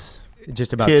 Kids.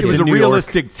 Just about Kids It was in a New York.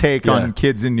 realistic take Yeah. on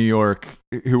kids in New York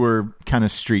who were kind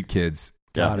of street kids.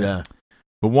 Got it. Yeah.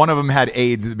 But one of them had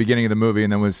AIDS at the beginning of the movie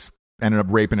and then ended up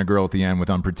raping a girl at the end with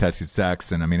unprotected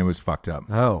sex. And I mean, it was fucked up.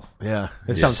 Oh, Yeah.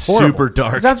 that It's sounds horrible. super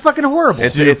dark. That sounds fucking horrible.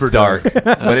 It's dark,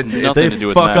 but it's Nothing They to do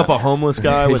with fuck math. up a homeless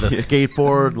guy with a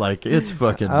skateboard. Like, it's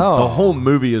fucking. Oh. The whole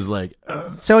movie is like,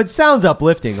 So it sounds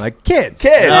uplifting, like kids.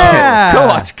 Kids. Yeah. Go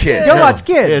watch Kids. Go watch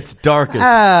kids. it's dark as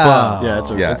Oh.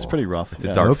 fuck. Yeah, it's pretty rough. It's a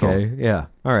Yeah. dark Okay. film. Yeah.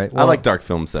 All right. I Well, like dark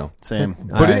films, though. Same.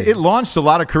 But it launched a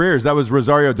lot of careers. That was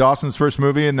Rosario Dawson's first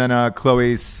movie. And then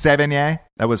Chloe Sevigny.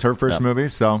 That was her first Yep. movie.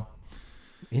 So,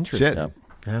 interesting. shit. Yep.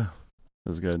 Yeah. It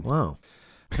was good. Wow.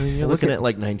 I mean, you're looking at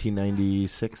like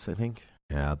 1996, I think.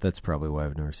 Yeah, that's probably why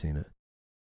I've never seen it.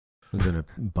 It was in a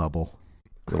bubble.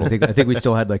 I think we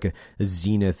still had like a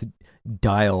Zenith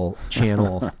dial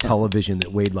channel television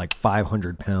that weighed like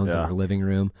 500 pounds in Yeah. our living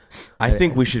room. I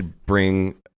think we should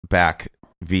bring back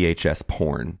VHS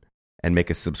porn and make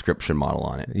a subscription model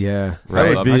on it. Yeah.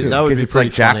 Right? That would be Because it's like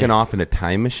pretty jacking funny. off in a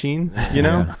time machine, you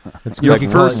know? That's Your Like,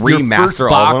 first, call it your remaster first all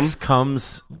of box them?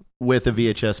 comes with a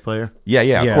VHS player. Yeah,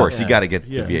 Yeah. of course. Yeah. You got to get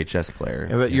Yeah. the VHS player.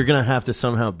 Yeah, but you're going to have to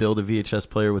somehow build a VHS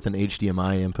player with an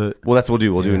HDMI input. Well, that's what we'll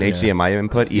do. We'll do an Yeah. HDMI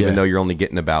input, even Yeah. though you're only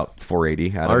getting about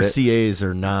 480 out of it. RCAs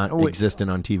are not existent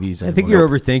on TVs anymore. I think you're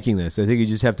overthinking this. I think you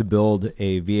just have to build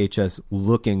a VHS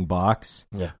looking box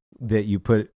Yeah. that you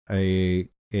put a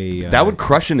That would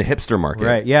crush in the hipster market.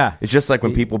 right. Yeah. It's just like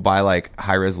when people buy like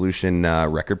high resolution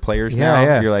record players Yeah, now.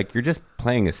 yeah. You're like, you're just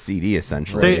playing a CD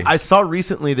essentially. I saw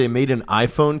recently they made an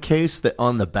iPhone case that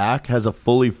on the back has a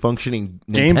fully functioning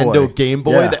Game Nintendo Boy. Game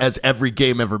Boy Yeah. that has every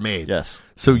game ever made. Yes.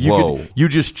 So Whoa. you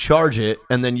just charge it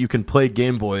and then you can play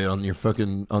Game Boy on your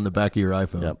fucking on the back of your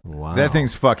iPhone. Yep. Wow. That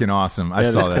thing's fucking awesome. I Yeah,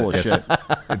 saw that's that. cool as Yes.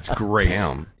 shit. It's great.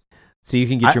 Damn. So you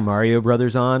can get your Mario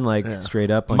Brothers on like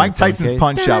straight up. On Mike your phone Tyson's case?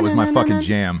 Punch Out was my fucking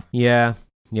jam. Yeah.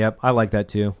 Yep. I like that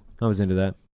too. I was into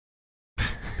that.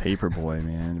 Paperboy,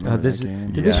 man. Remember This that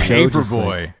game? did this Yeah. show just, like-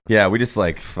 Paperboy. Yeah, we just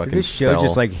like fucking did this show fell.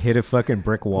 just like hit a fucking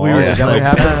brick wall? We were Is just that what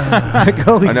like, happened? Like,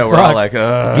 holy I know, fuck. we're all like,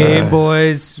 Game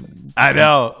Boys. I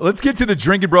know. Let's get to the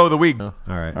drinking bro of the week. All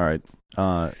right. All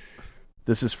right.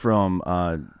 This is from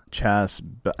Chas.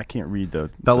 I can't read the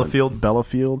Bellafield?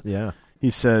 Bellafield. Yeah. He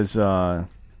says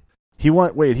he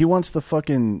wants the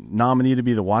fucking nominee to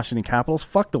be the Washington Capitals.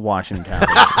 Fuck the Washington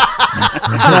Capitals.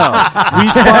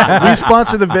 No, we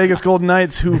sponsor the Vegas Golden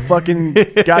Knights, who fucking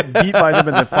got beat by them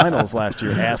in the finals last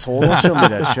year. Asshole! Don't show me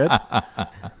that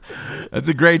shit. That's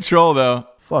a great troll, though.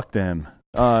 Fuck them.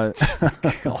 God.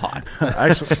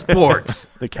 Actually, sports.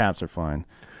 the Caps are fine.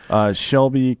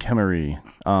 Shelby Kemery,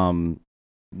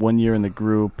 1 year in the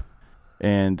group,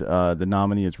 and the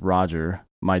nominee is Roger.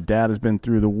 My dad has been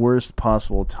through the worst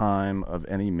possible time of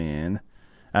any man.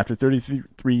 After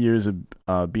 33 years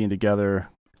of being together,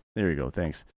 there you go.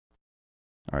 Thanks.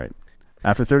 All right.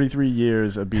 After 33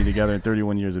 years of being together and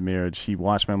 31 years of marriage, he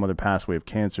watched my mother pass away of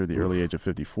cancer at the early age of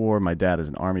 54. My dad is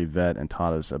an Army vet and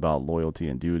taught us about loyalty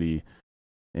and duty,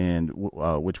 and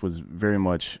which was very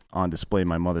much on display in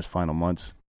my mother's final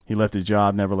months. He left his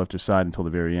job, never left her side until the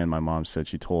very end. My mom said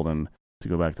she told him to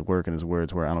go back to work, and his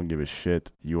words were, "I don't give a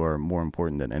shit. You are more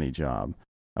important than any job."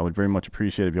 I would very much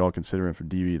appreciate if you all consider him for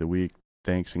DB of the week.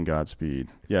 Thanks and Godspeed.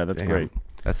 Yeah, that's great.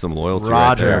 That's some loyalty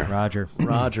Roger. right there.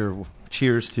 Roger.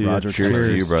 Cheers to you. Roger, Cheers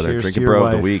to you, brother. Cheers Drink to it, your bro,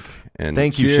 of the wife. week. And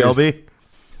Thank you, Cheers. Shelby.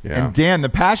 Yeah. And Dan, the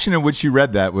passion in which you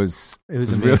read that was It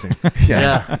was amazing.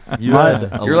 Yeah, you had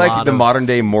a You're like lot the of- modern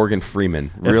day Morgan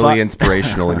Freeman. If Really I-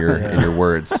 inspirational in your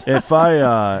words. If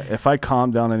I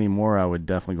calmed down anymore, I would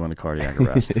definitely go into cardiac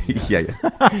arrest. Yeah.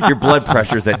 Your blood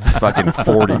pressure's at fucking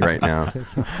 40 right now.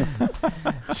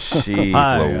 Jeez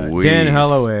Hi, Louise. Dan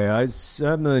Holloway.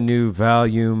 I'm the new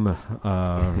Valium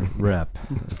rep.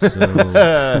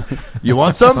 So, You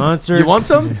want some? Sponsor. You want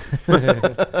some?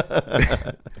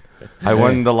 I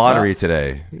won the lottery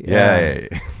today. Yay.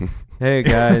 hey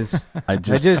guys, I I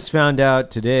just, just found out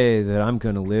today that I'm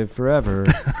going to live forever,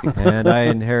 and I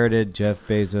inherited Jeff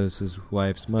Bezos'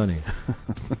 wife's money.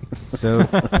 So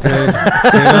good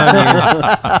on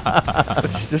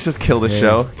you. Just kill the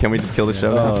show. Can we just kill the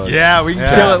show? yeah, we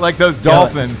can kill it like those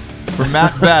dolphins. For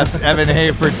Matt Best, Evan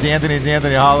Hayford,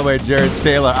 D'Anthony Holloway, Jared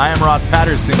Taylor. I am Ross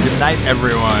Patterson. Good night,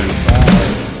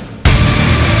 everyone.